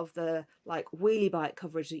a lot of the like wheelie bike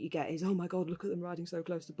coverage that you get is, oh my god, look at them riding so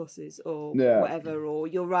close to buses or Yeah. whatever, or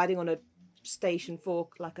you're riding on a station for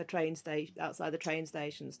like a train station outside the train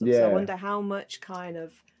station and stuff. So I Yeah. wonder how much kind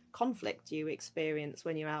of conflict you experience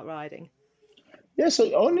when you're out riding. Yeah.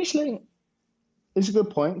 So honestly, it's a good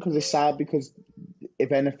point because it's sad because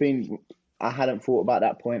if anything, I hadn't thought about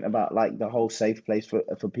that point about like the whole safe place for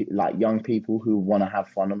people like young people who want to have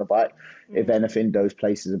fun on the bike. If Mm, anything, those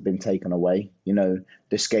places have been taken away.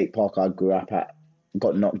 The skate park I grew up at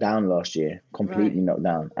got knocked down last year, right. completely knocked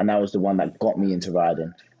down, and that was the one that got me into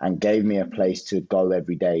riding and gave me a place to go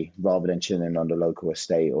every day rather than chilling on the local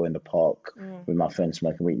estate or in the park Mm, with my friends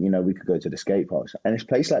smoking weed. We could go to the skate parks, and this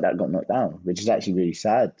place like that got knocked down, which is actually really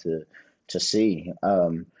sad to see.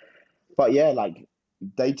 But yeah, like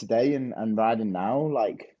day to day and riding now,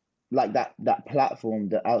 like that platform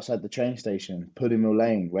that outside the train station, Pudding Mill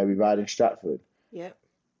Lane, where we ride in Stratford, yeah.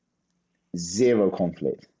 zero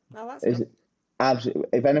conflict. Oh, that's It's good. absolutely,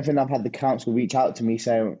 if anything, I've had the council reach out to me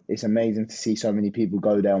saying it's amazing to see so many people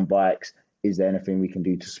go there on bikes. Is there anything we can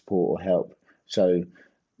do to support or help? So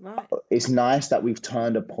Right. it's nice that we've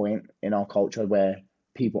turned a point in our culture where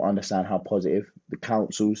people understand how positive the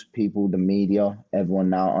councils, people, the media, everyone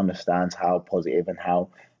now understands how positive and how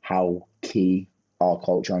key our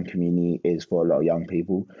culture and community is for a lot of young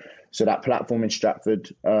people. So that platform in Stratford,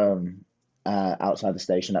 outside the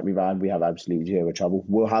station that we ran, we have absolutely zero trouble.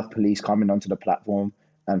 We'll have police coming onto the platform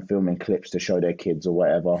and filming clips to show their kids or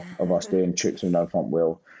whatever of us doing tricks with no front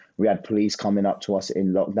wheel. We had police coming up to us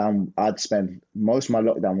in lockdown. I'd spent most of my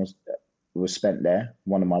lockdown was spent there.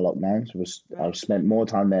 One of my lockdowns was I Right. spent more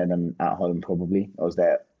time there than at home probably. I was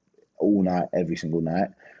there all night, every single night,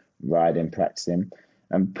 riding, practicing.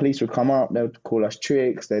 And police would come up, they would call us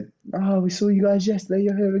tricks. They'd, oh, we saw you guys yesterday,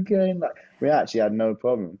 you're here again. Like we actually had no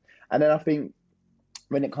problem. And then I think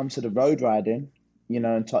when it comes to the road riding,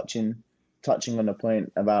 and touching on the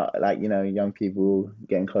point about like, young people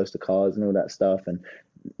getting close to cars and all that stuff, and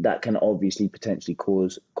that can obviously potentially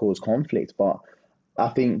cause conflict. But I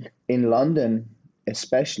think in London,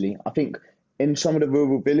 especially, I think in some of the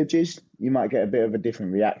rural villages, you might get a bit of a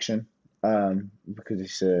different reaction because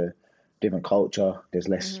it's a different culture. There's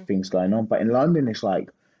less Hmm. things going on. But in London, it's like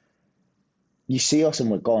you see us and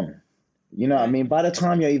we're gone. You know what I Right. mean? By the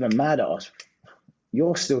time you're even mad at us,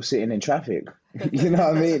 you're still sitting in traffic. You know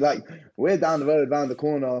what I mean? Like we're down the road, round the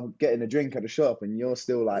corner, getting a drink at the shop, and you're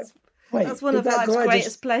still like, That's wait, that's one did of that life's guy just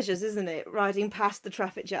greatest pleasures, isn't it? Riding past the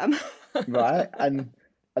traffic jam. right?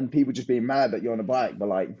 And people just being mad that you're on a bike, but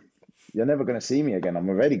like you're never gonna see me again. I'm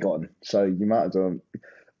already gone. So you might as well.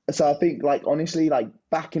 So I think like honestly, like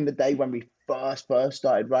back in the day when we first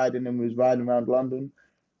started riding and we was riding around London,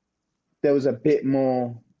 there was a bit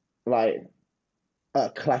more like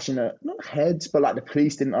clashing of not heads, but like the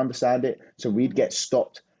police didn't understand it. So we'd Hmm. get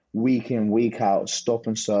stopped week in, week out, stop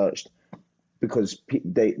and searched because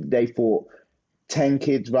they thought 10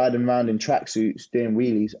 kids riding around in tracksuits doing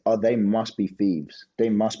wheelies, oh, they must be thieves. They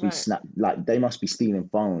must be Right. they must be stealing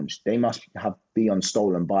phones. They must be on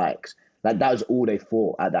stolen bikes. Like that was all they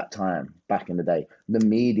thought at that time back in the day. The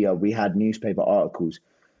media, we had newspaper articles,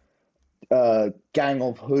 gang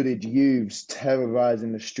of hooded youths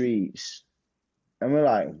terrorizing the streets. And we're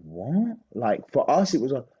like, what? Like for us, it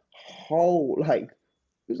was a whole it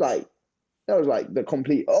was like that was like the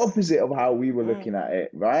complete opposite of how we were Mm, looking at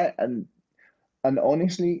it, right? And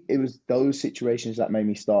honestly, it was those situations that made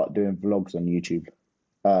me start doing vlogs on YouTube.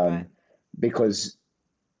 right. Um, because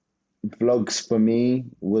vlogs for me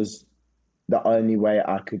was the only way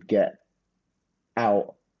I could get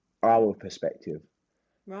out our perspective.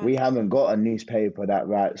 Right. We haven't got a newspaper that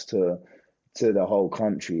writes to the whole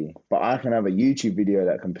country, but I can have a YouTube video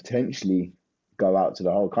that can potentially go out to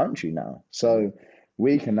the whole country now. Mm, So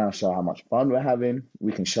we can now show how much fun we're having.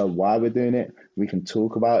 We can show why we're doing it. We can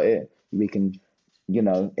talk about it. We can,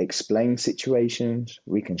 explain situations.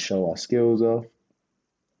 We can show our skills off.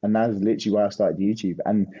 And that's literally why I started YouTube.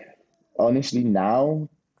 And honestly, now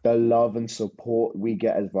the love and support we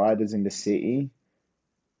get as riders in the city,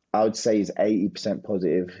 I would say is 80%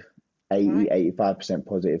 positive, 80, Right. 85%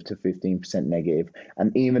 positive to 15% negative.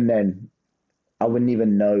 And even then, I wouldn't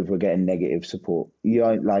even know if we're getting negative support. You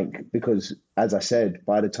know, like, because as I said,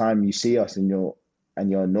 by the time you see us and you're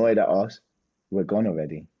annoyed at us, we're gone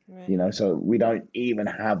already. Right. You know, so we don't even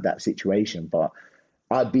have that situation. But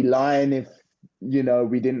I'd be lying if,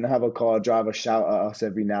 we didn't have a car driver shout at us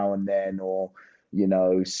every now and then, or,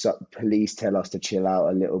 police tell us to chill out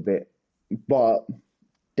a little bit. But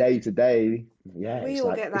day to day, yeah, We it's all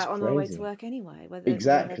like, get it's that on our way to crazy. work anyway, whether we're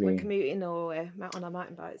Exactly. commuting or we're out on our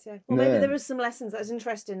mountain bikes. Yeah. Well, maybe Yeah. there are some lessons. That's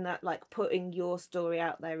interesting. That like putting your story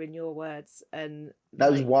out there in your words and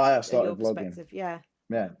That was like why I your started vlogging. perspective. Yeah.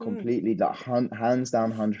 Yeah, Mm. completely. Like hands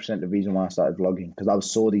down, 100% the reason why I started vlogging, because I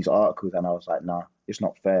saw these articles and I was like, nah, it's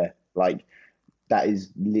not fair. Like that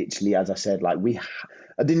is literally, as I said, like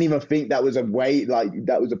I didn't even think that was a way, like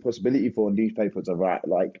that was a possibility for a newspaper to write.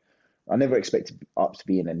 Like I never expected us to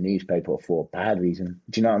be in a newspaper for a bad reason.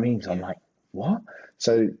 Do you know what I mean? So I'm Yeah. like, what?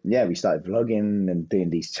 So yeah, we started vlogging and doing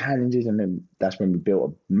these challenges, and then that's when we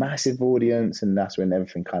built a massive audience, and that's when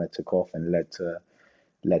everything kind of took off and led to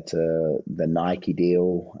the Nike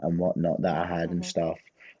deal and whatnot that I had and Mm-hmm. stuff.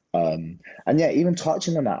 And yeah, even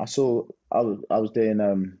touching on that, I was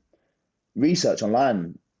doing research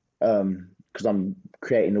online because I'm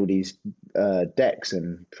creating all these decks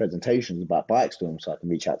and presentations about bike storms, so I can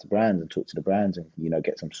reach out to brands and talk to the brands and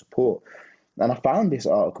get some support. And I found this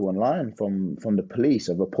article online from the police,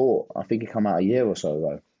 a report. I think it came out a year or so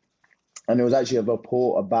ago, and it was actually a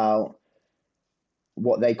report about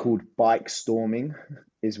what they called bike storming,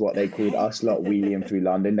 is what they called Okay. us lot wheeling through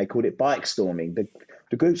London. They called it bike storming.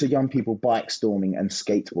 The groups of young people bike storming and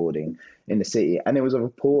skateboarding in the city. And it was a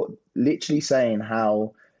report literally saying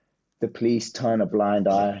how the police turn a blind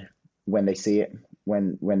eye when they see it,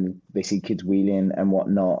 when they see kids wheeling and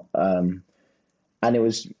whatnot. And it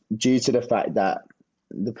was due to the fact that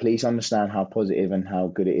the police understand how positive and how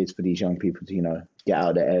good it is for these young people to, get out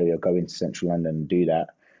of the area, go into central London and do that.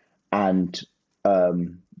 And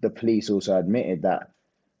the police also admitted that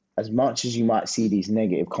as much as you might see these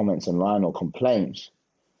negative comments online or complaints,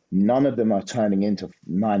 none of them are turning into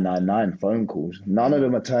 999 phone calls. None of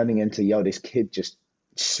them are turning into, yo, this kid just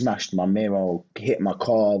smashed my mirror or hit my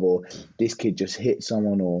car, or this kid just hit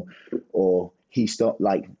someone, or he stopped.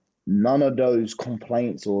 Like, none of those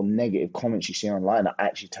complaints or negative comments you see online are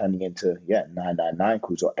actually turning into 999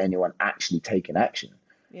 calls or anyone actually taking action.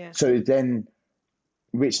 Yeah. So then,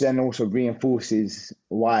 which then also reinforces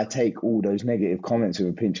why I take all those negative comments with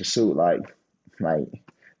a pinch of salt. Like, mate,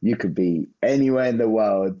 you could be anywhere in the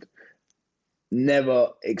world, never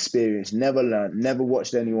experienced, never learned, never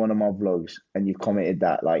watched any one of my vlogs, and you've commented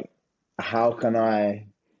that. Like, how can I,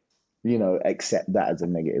 accept that as a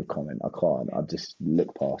negative comment? I can't. I just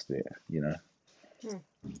look past it,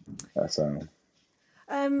 That's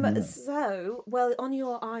yeah. So, well, on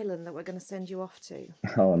your island that we're going to send you off to,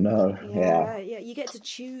 Oh no. Yeah. yeah, you get to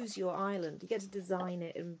choose your island. You get to design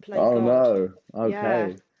it and play Oh God. no. Yeah.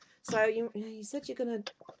 Okay. So you said you're going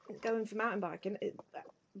to go in for mountain biking,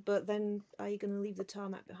 but then are you going to leave the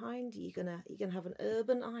tarmac behind? Are you gonna have an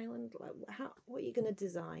urban island? Like, what are you going to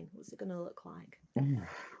design? What's it going to look like?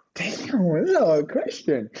 Damn, that's a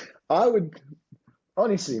question. I would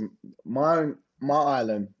honestly, my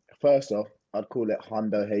island. First off, I'd call it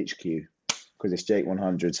Hondo HQ because it's Jake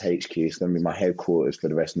 100's HQ. It's gonna be my headquarters for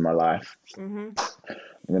the rest of my life. Mm-hmm.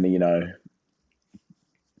 I'm gonna,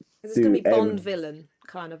 Is this going to be Bond villain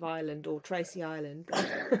kind of island or Tracy Island? No,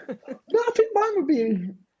 I think mine would be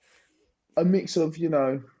a mix of, it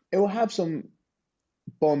will have some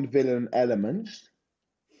Bond villain elements,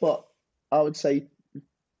 but I would say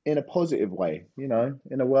in a positive way, in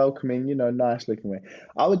a welcoming, nice looking way.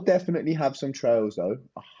 I would definitely have some trails though,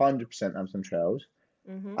 100% have some trails.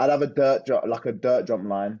 Mm-hmm. I'd have a dirt jump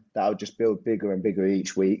line that I would just build bigger and bigger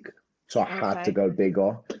each week. So I had to go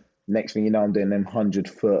bigger. Next thing you know, I'm doing them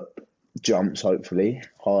 100-foot jumps, hopefully,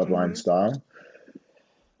 hardline style.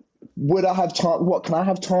 Would I have what can I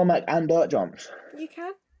have tarmac and dirt jumps? You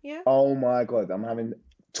can, yeah. Oh my God, I'm having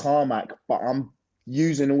tarmac, but I'm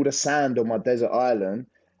using all the sand on my desert island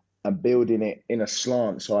and building it in a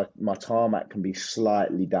slant so my tarmac can be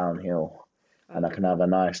slightly downhill and I can have a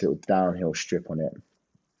nice little downhill strip on it.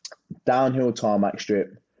 Downhill tarmac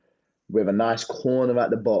strip with a nice corner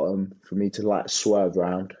at the bottom for me to like swerve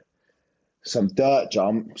around. Some dirt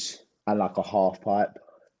jumps and like a half pipe.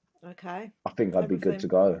 Okay. I think I'd be good to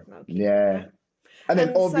go. Yeah. And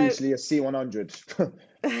then obviously a C100.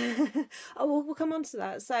 Oh, we'll come on to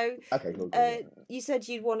that. So, Okay, cool. you said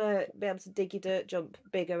you'd want to be able to dig your dirt jump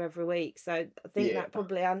bigger every week. So, I think Yeah. that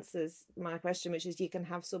probably answers my question, which is you can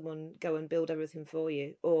have someone go and build everything for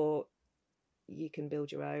you, or you can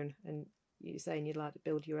build your own. And you're saying you'd like to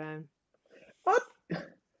build your own. What?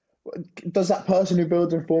 Does that person who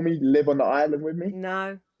builds them for me live on the island with me?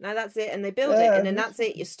 No, that's it. And they build it, Yeah, and then that's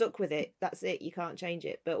it. You're stuck with it. That's it. You can't change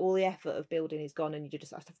it. But all the effort of building is gone, and you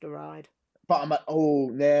just have to ride. but I'm like,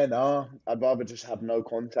 oh, yeah, no. I'd rather just have no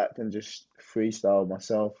contact and just freestyle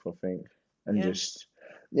myself, I think. And Yeah. just,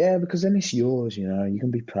 yeah, because then it's yours, you know. You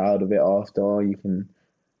can be proud of it after. You can,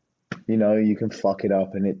 you know, you can fuck it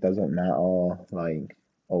up and it doesn't matter. Like,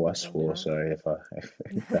 oh, I swore, Okay. sorry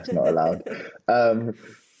if that's not allowed.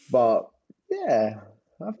 But yeah,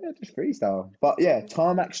 I think I just freestyle. But yeah,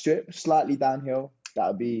 tarmac strip, slightly downhill. That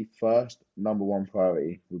would be first, number one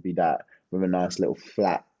priority would be that with a nice little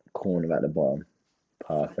flat corner at the bottom.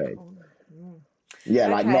 Perfect. Yeah,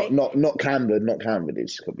 like Okay. not cambered, it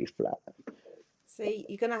just could be flat. See,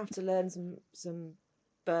 you're gonna have to learn some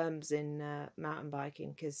berms in mountain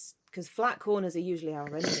biking because flat corners are usually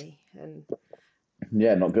our enemy. And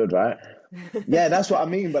Yeah, not good, right? Yeah, that's what I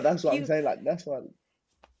mean. But that's what I'm you- saying. Like that's why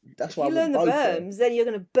if I you learn want the both there. berms, then you're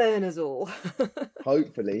gonna burn us all.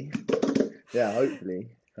 Hopefully, yeah, hopefully.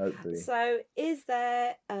 So, is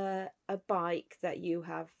there a bike that you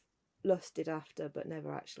have lusted after but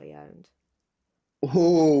never actually owned?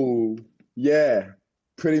 Oh, yeah,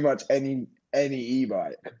 pretty much any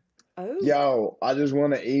e-bike. Oh, Yo, I just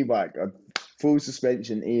want an e-bike, a full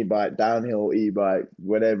suspension e-bike, downhill e-bike,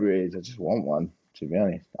 whatever it is. I just want one, to be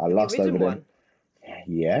honest. I have you lust over ridden them. one?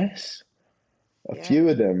 Yes, a Yeah. few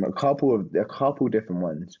of them, a couple different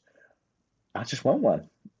ones. I just want one.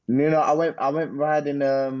 You know, I went riding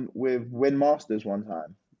with Windmasters one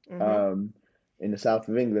time, Mm-hmm. in the south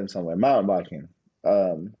of England somewhere, mountain biking.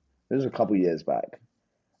 This was a couple years back,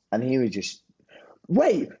 and he was just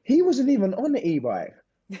he wasn't even on the e-bike.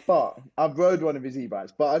 But I've rode one of his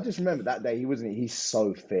e-bikes. But I just remember that day he's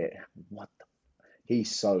so fit.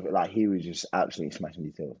 He's so like he was just absolutely smashing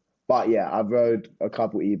details. But yeah, I've rode a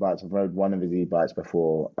couple e-bikes. I've rode one of his e-bikes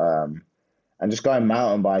before. And just going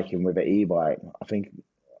mountain biking with an e-bike, I think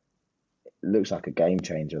it looks like a game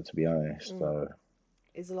changer, to be honest. So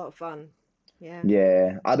It's a lot of fun. Yeah.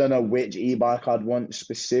 yeah, I don't know which e-bike I'd want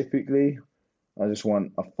specifically. I just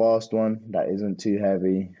want a fast one that isn't too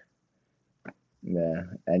heavy. Yeah,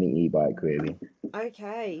 any e-bike really.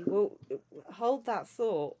 Okay. Well, hold that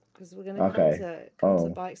thought because we're going to Okay. come to Oh,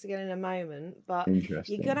 bikes again in a moment. But you're going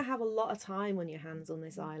to interesting. have a lot of time on your hands on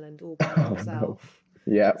this island all by Oh no. yourself.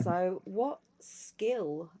 Yeah. So, what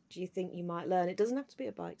skill do you think you might learn? It doesn't have to be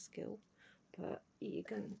a bike skill, but you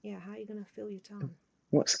can. Yeah, how are you going to fill your time?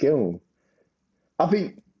 What skill? I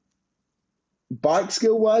think bike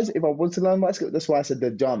skill wise, if I was to learn bike skill, that's why I said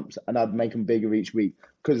the jumps and I'd make them bigger each week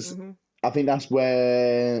because Mm-hmm. I think that's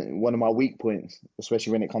where one of my weak points,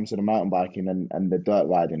 especially when it comes to the mountain biking and the dirt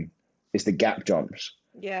riding, is the gap jumps.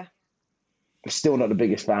 Yeah. I'm still not the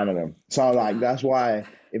biggest fan of them. So like that's why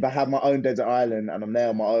if I have my own desert island and I'm there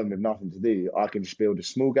on my own with nothing to do, I can just build a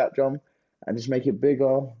small gap jump and just make it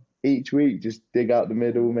bigger each week. Just dig out the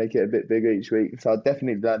middle, make it a bit bigger each week. So I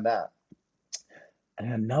definitely learned that.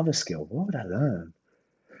 And another skill, what would I learn?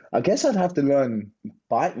 I guess I'd have to learn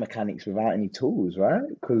bike mechanics without any tools, right?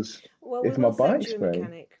 Because Well, if we my will send bike's you a break,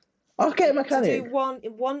 mechanic I'll get a to do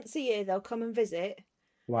mechanic. once a year. They'll come and visit,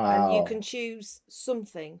 and you can Wow. choose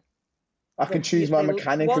something. I can choose my They'll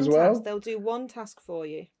mechanic as one task. well. They'll do one task for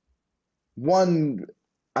you. One,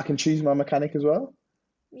 I can choose my mechanic as well.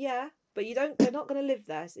 Yeah, but you don't. They're not going to live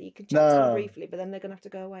there, so you can chat to them No, briefly. But then they're going to have to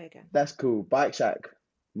go away again. that's cool. Bike Shack.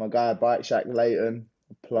 My guy, Bike Shack Leighton.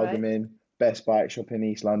 Plug him Right? in. Best bike shop in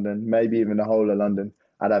East London, maybe even the whole of London.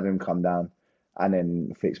 I'd have him come down and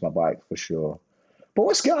then fix my bike for sure. But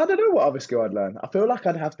what skill? I don't know what other skill I'd learn. I feel like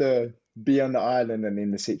I'd have to be on the island and in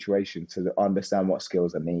the situation to understand what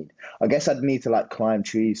skills I need. I guess I'd need to like climb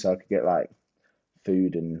trees so I could get like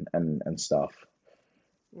food and stuff.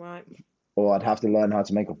 Right. Or I'd have to learn how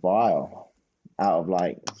to make a vial out of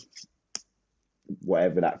like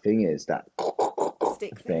whatever that thing is, that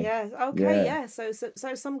Stick thing. thing. Yeah. Okay. Yeah. Yeah. So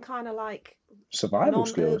some kind of like Survival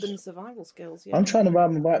skills. non-urban survival skills. I'm Yeah. trying to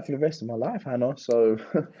ride my bike for the rest of my life, Hannah. So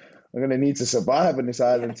I'm gonna need to survive on this Yeah.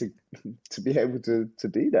 island to be able to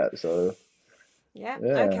do that. So Yeah.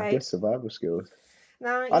 yeah, I Okay. guess survival skills.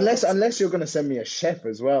 Now you Unless you're gonna send me a chef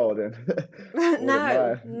as well, then wouldn't no,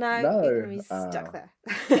 mind. no, you're going to No. be stuck there.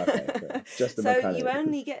 Okay, fair. Just the So you mechanic.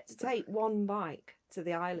 only get to take one bike to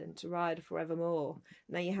the island to ride forevermore.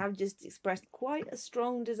 Now you have just expressed quite a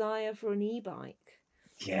strong desire for an e-bike,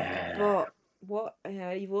 Yeah. but what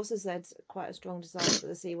you've also said quite a strong desire for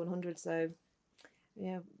the C100. So,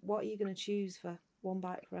 yeah, what are you going to choose for One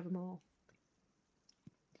Bike Forevermore?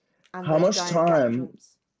 And How those much giant gap time?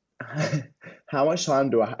 jumps. How much time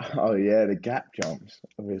do I? Oh yeah, the gap jumps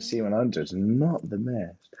of a C100 not the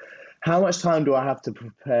best. How much time do I have to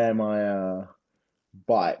prepare my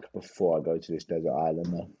bike before I go to this desert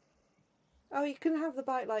island? Though? Oh, you can have the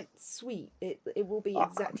bike like sweet. It will be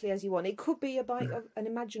exactly as you want. It could be an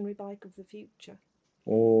imaginary bike of the future.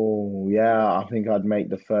 Oh yeah, I think I'd make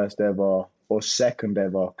the first ever or second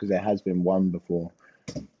ever because there has been one before.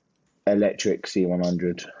 Electric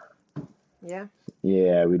C100. Yeah.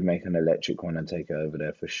 Yeah, we'd make an electric one and take it over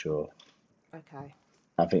there for sure. Okay.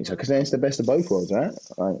 I think so because then it's the best of both worlds, right?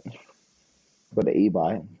 Like, got the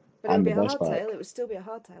e-bike But it would and be the a best bike. hardtail. It would still be a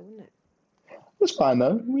hardtail, wouldn't it? It's fine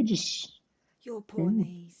though. We just Your poor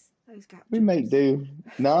knees. Those gap we jumps. make do.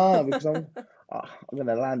 Nah, because I'm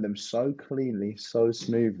gonna land them so cleanly, so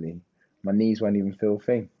smoothly. My knees won't even feel a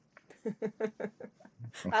thing.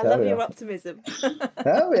 I love your optimism.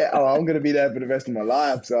 Hell yeah! Oh, I'm gonna be there for the rest of my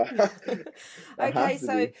life. So. Okay,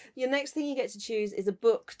 so your next thing you get to choose is a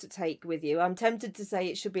book to take with you. I'm tempted to say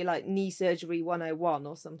it should be like Knee Surgery 101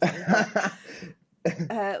 or something.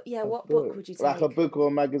 Yeah, what book would you take? Like a book or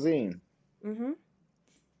a magazine? Mm-hmm.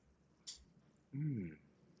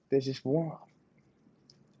 There's just one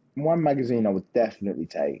magazine I would definitely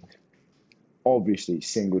take. Obviously,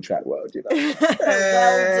 Single Track World, you know.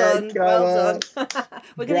 Well done.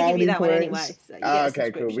 We're going to give you that one anyway. So you get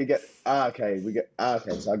okay, cool. We get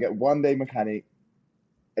So I get 1 day mechanic,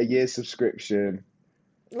 a year subscription,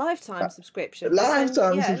 lifetime subscription.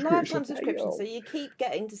 Lifetime subscription. So you keep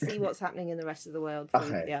getting to see what's happening in the rest of the world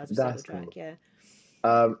through the hours of Single Track. Cool.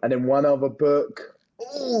 Yeah. And then one other book.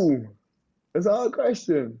 Ooh, that's a hard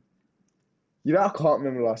question. You know, I can't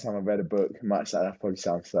remember the last time I read a book. Much like that probably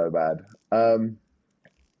sounds so bad.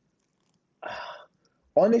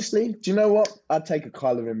 Honestly, do you know what? I'd take a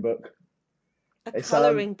colouring book. A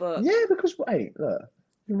colouring book? Yeah, because wait, look.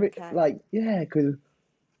 Okay. Like, yeah, because,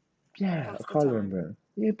 yeah, a colouring book.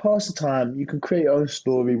 Yeah, pass the time. You can create your own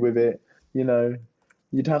story with it. You know,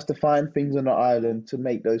 you'd have to find things on the island to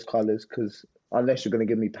make those colours because unless you're going to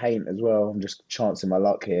give me paint as well, I'm just chancing my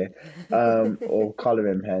luck here, or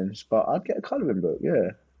colouring pens. But I'd get a colouring book,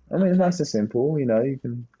 yeah. I mean, it's nice and simple, you know, you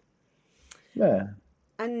can, yeah.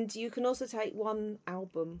 And you can also take one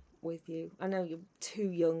album with you. I know you're too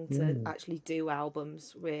young to actually do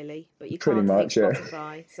albums, really, but you can't take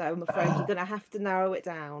Spotify, so I'm afraid you're going to have to narrow it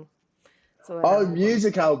down. So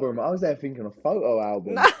music album. I was there thinking a photo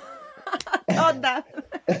album. Oh, no.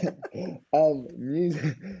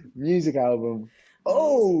 Music album.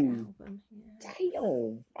 Oh, damn.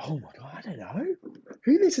 Oh my God, I don't know.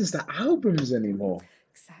 Who listens to albums anymore?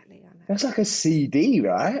 Exactly, I know. That's like a CD,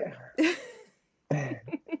 right?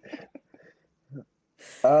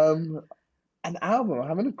 An album. I'm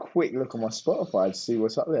having a quick look on my Spotify to see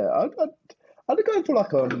what's up there. I'd go for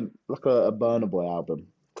like a Burna Boy album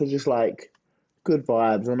because it's like good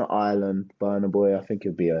vibes on the island. Burna Boy, I think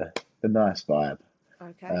it'd be a nice vibe.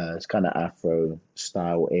 Okay. It's kind of Afro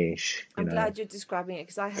style-ish. I'm glad you're describing it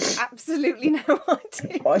because I have absolutely no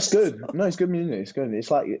idea. Oh, it's good. No, it's good music. It's good. It's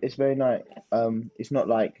like it's very nice. It's not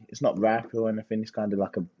rap or anything. It's kind of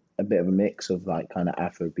like a bit of a mix of like kind of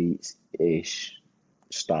Afro beats-ish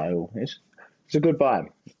style. It's a good vibe.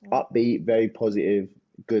 Upbeat, very positive,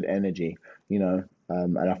 good energy. You know.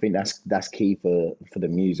 And I think that's key for the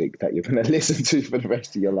music that you're going to listen to for the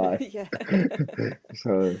rest of your life. Yeah.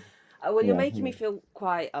 So. Well, you're making me feel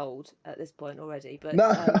quite old at this point already, but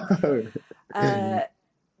no.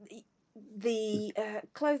 The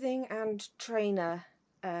clothing and trainer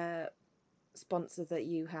sponsor that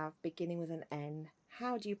you have, beginning with an N,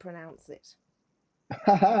 how do you pronounce it?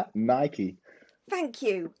 Nike. Thank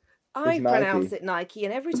you. I pronounce it Nike,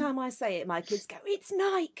 and every time I say it, my kids go, "It's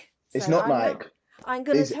Nike." So it's not Nike. I'm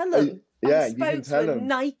going to tell them. Yeah, you can tell them.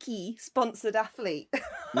 Nike sponsored athlete.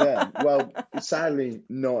 Yeah, well, sadly,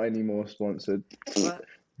 not anymore sponsored.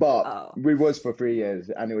 But we was for 3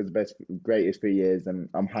 years, and it was the greatest 3 years, and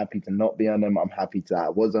I'm happy to not be on them. I'm happy that I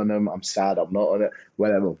was on them. I'm sad I'm not on it.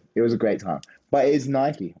 Whatever. It was a great time. But it is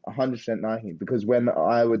Nike, 100% Nike, because when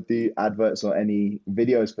I would do adverts or any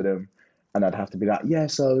videos for them, and I'd have to be like, yeah,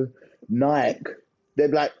 so Nike,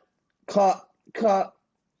 they'd be like, cut,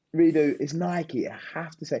 redo, it's Nike. I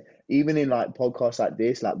have to say, even in like podcasts like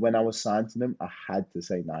this, like when I was signed to them, I had to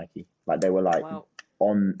say Nike. Like they were like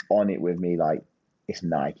on it with me, like it's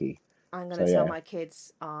Nike. I'm going to tell my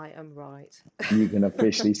kids I am right. You can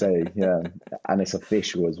officially say, yeah, and it's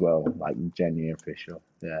official as well, like genuine official,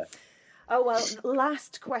 yeah. Oh, well,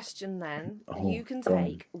 last question then. Oh, You can go on.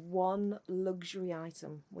 take one luxury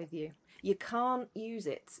item with you. You can't use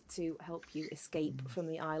it to help you escape from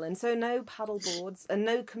the island. So no paddle boards and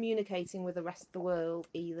no communicating with the rest of the world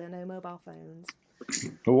either. No mobile phones.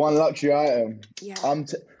 For one luxury item, Yeah.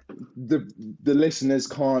 the listeners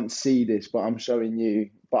can't see this, but I'm showing you.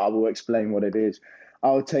 But I will explain what it is.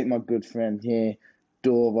 I'll take my good friend here,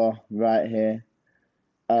 Dora, right here.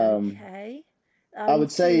 Okay. I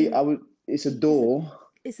would say It's a door.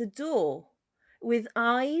 It's a door with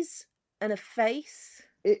eyes and a face.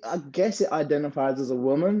 I guess it identifies as a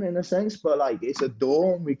woman in a sense, but like it's a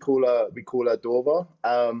door. We call her Dora.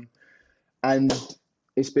 And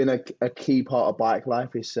it's been a key part of bike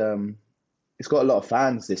life. It's got a lot of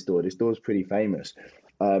fans. This door's pretty famous.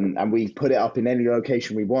 And we put it up in any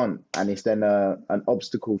location we want, and it's then an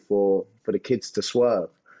obstacle for the kids to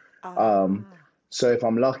swerve. So if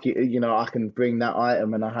I'm lucky, I can bring that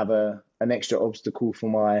item, and I have an extra obstacle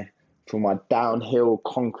for my downhill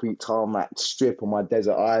concrete tarmac strip on my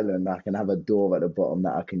desert island. I can have a door at the bottom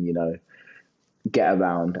that I can, get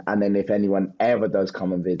around. And then if anyone ever does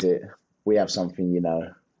come and visit, we have something,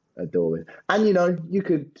 a door with. And, you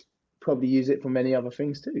could probably use it for many other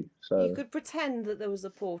things too. So you could pretend that there was a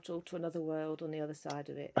portal to another world on the other side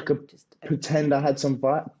of it. I could pretend I had some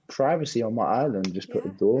privacy on my island, just put a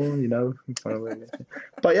door, in front of it.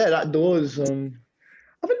 But yeah, that door's, I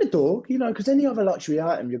think the door, because any other luxury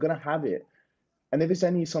item, you're going to have it. And if it's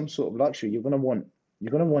some sort of luxury, you're going to want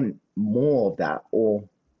more of that, or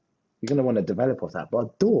you're going to want to develop off that. But a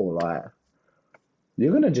door, like, you're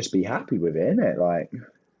going to just be happy with it, innit? Like,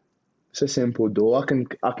 it's a simple door. I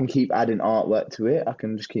can keep adding artwork to it. I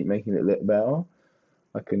can just keep making it look better.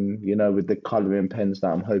 I can, with the colouring pens that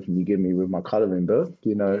I'm hoping you give me with my colouring book,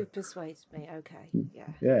 You persuaded me, okay, yeah.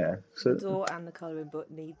 Yeah. So the door and the colouring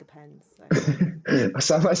book need the pens. So. I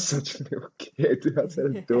sound like such a little kid. I said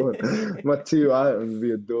a door. My two items would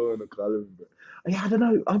be a door and a colouring book. Yeah, I don't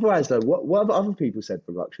know. Otherwise, though, what have other people said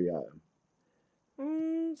for luxury item?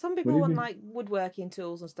 Some people want like woodworking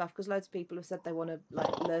tools and stuff, because loads of people have said they want to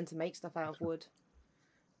like learn to make stuff out of wood.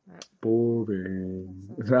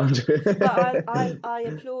 Boring. But I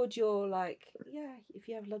applaud your if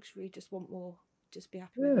you have luxury, just want more, just be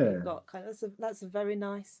happy with what you've got. That's a very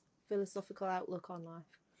nice philosophical outlook on life.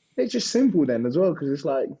 It's just simple then as well, because it's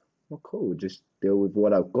like, well, cool, just deal with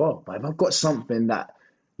what I've got. But if I've got something that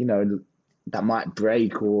that might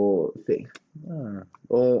break or I'm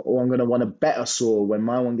gonna want a better saw when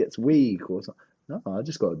my one gets weak or something. No, I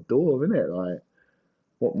just got a door, innit? Like,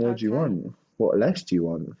 what more do you want? What less do you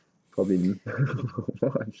want? Probably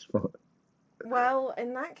what? Well,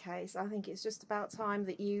 in that case, I think it's just about time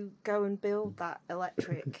that you go and build that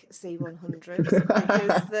electric C100,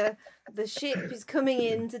 because the ship is coming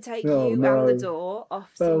in to take you and the door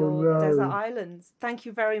off to your desert islands. Thank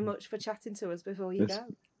you very much for chatting to us before you go.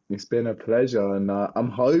 It's been a pleasure, and I'm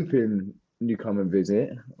hoping you come and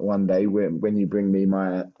visit one day when you bring me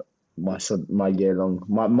my year-long,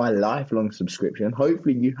 my lifelong subscription.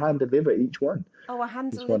 Hopefully you hand deliver each one. Oh, a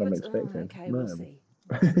hand That's delivered. what I'm expecting. Okay, we'll see.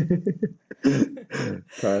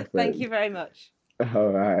 Perfect. Thank you very much. All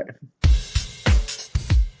right.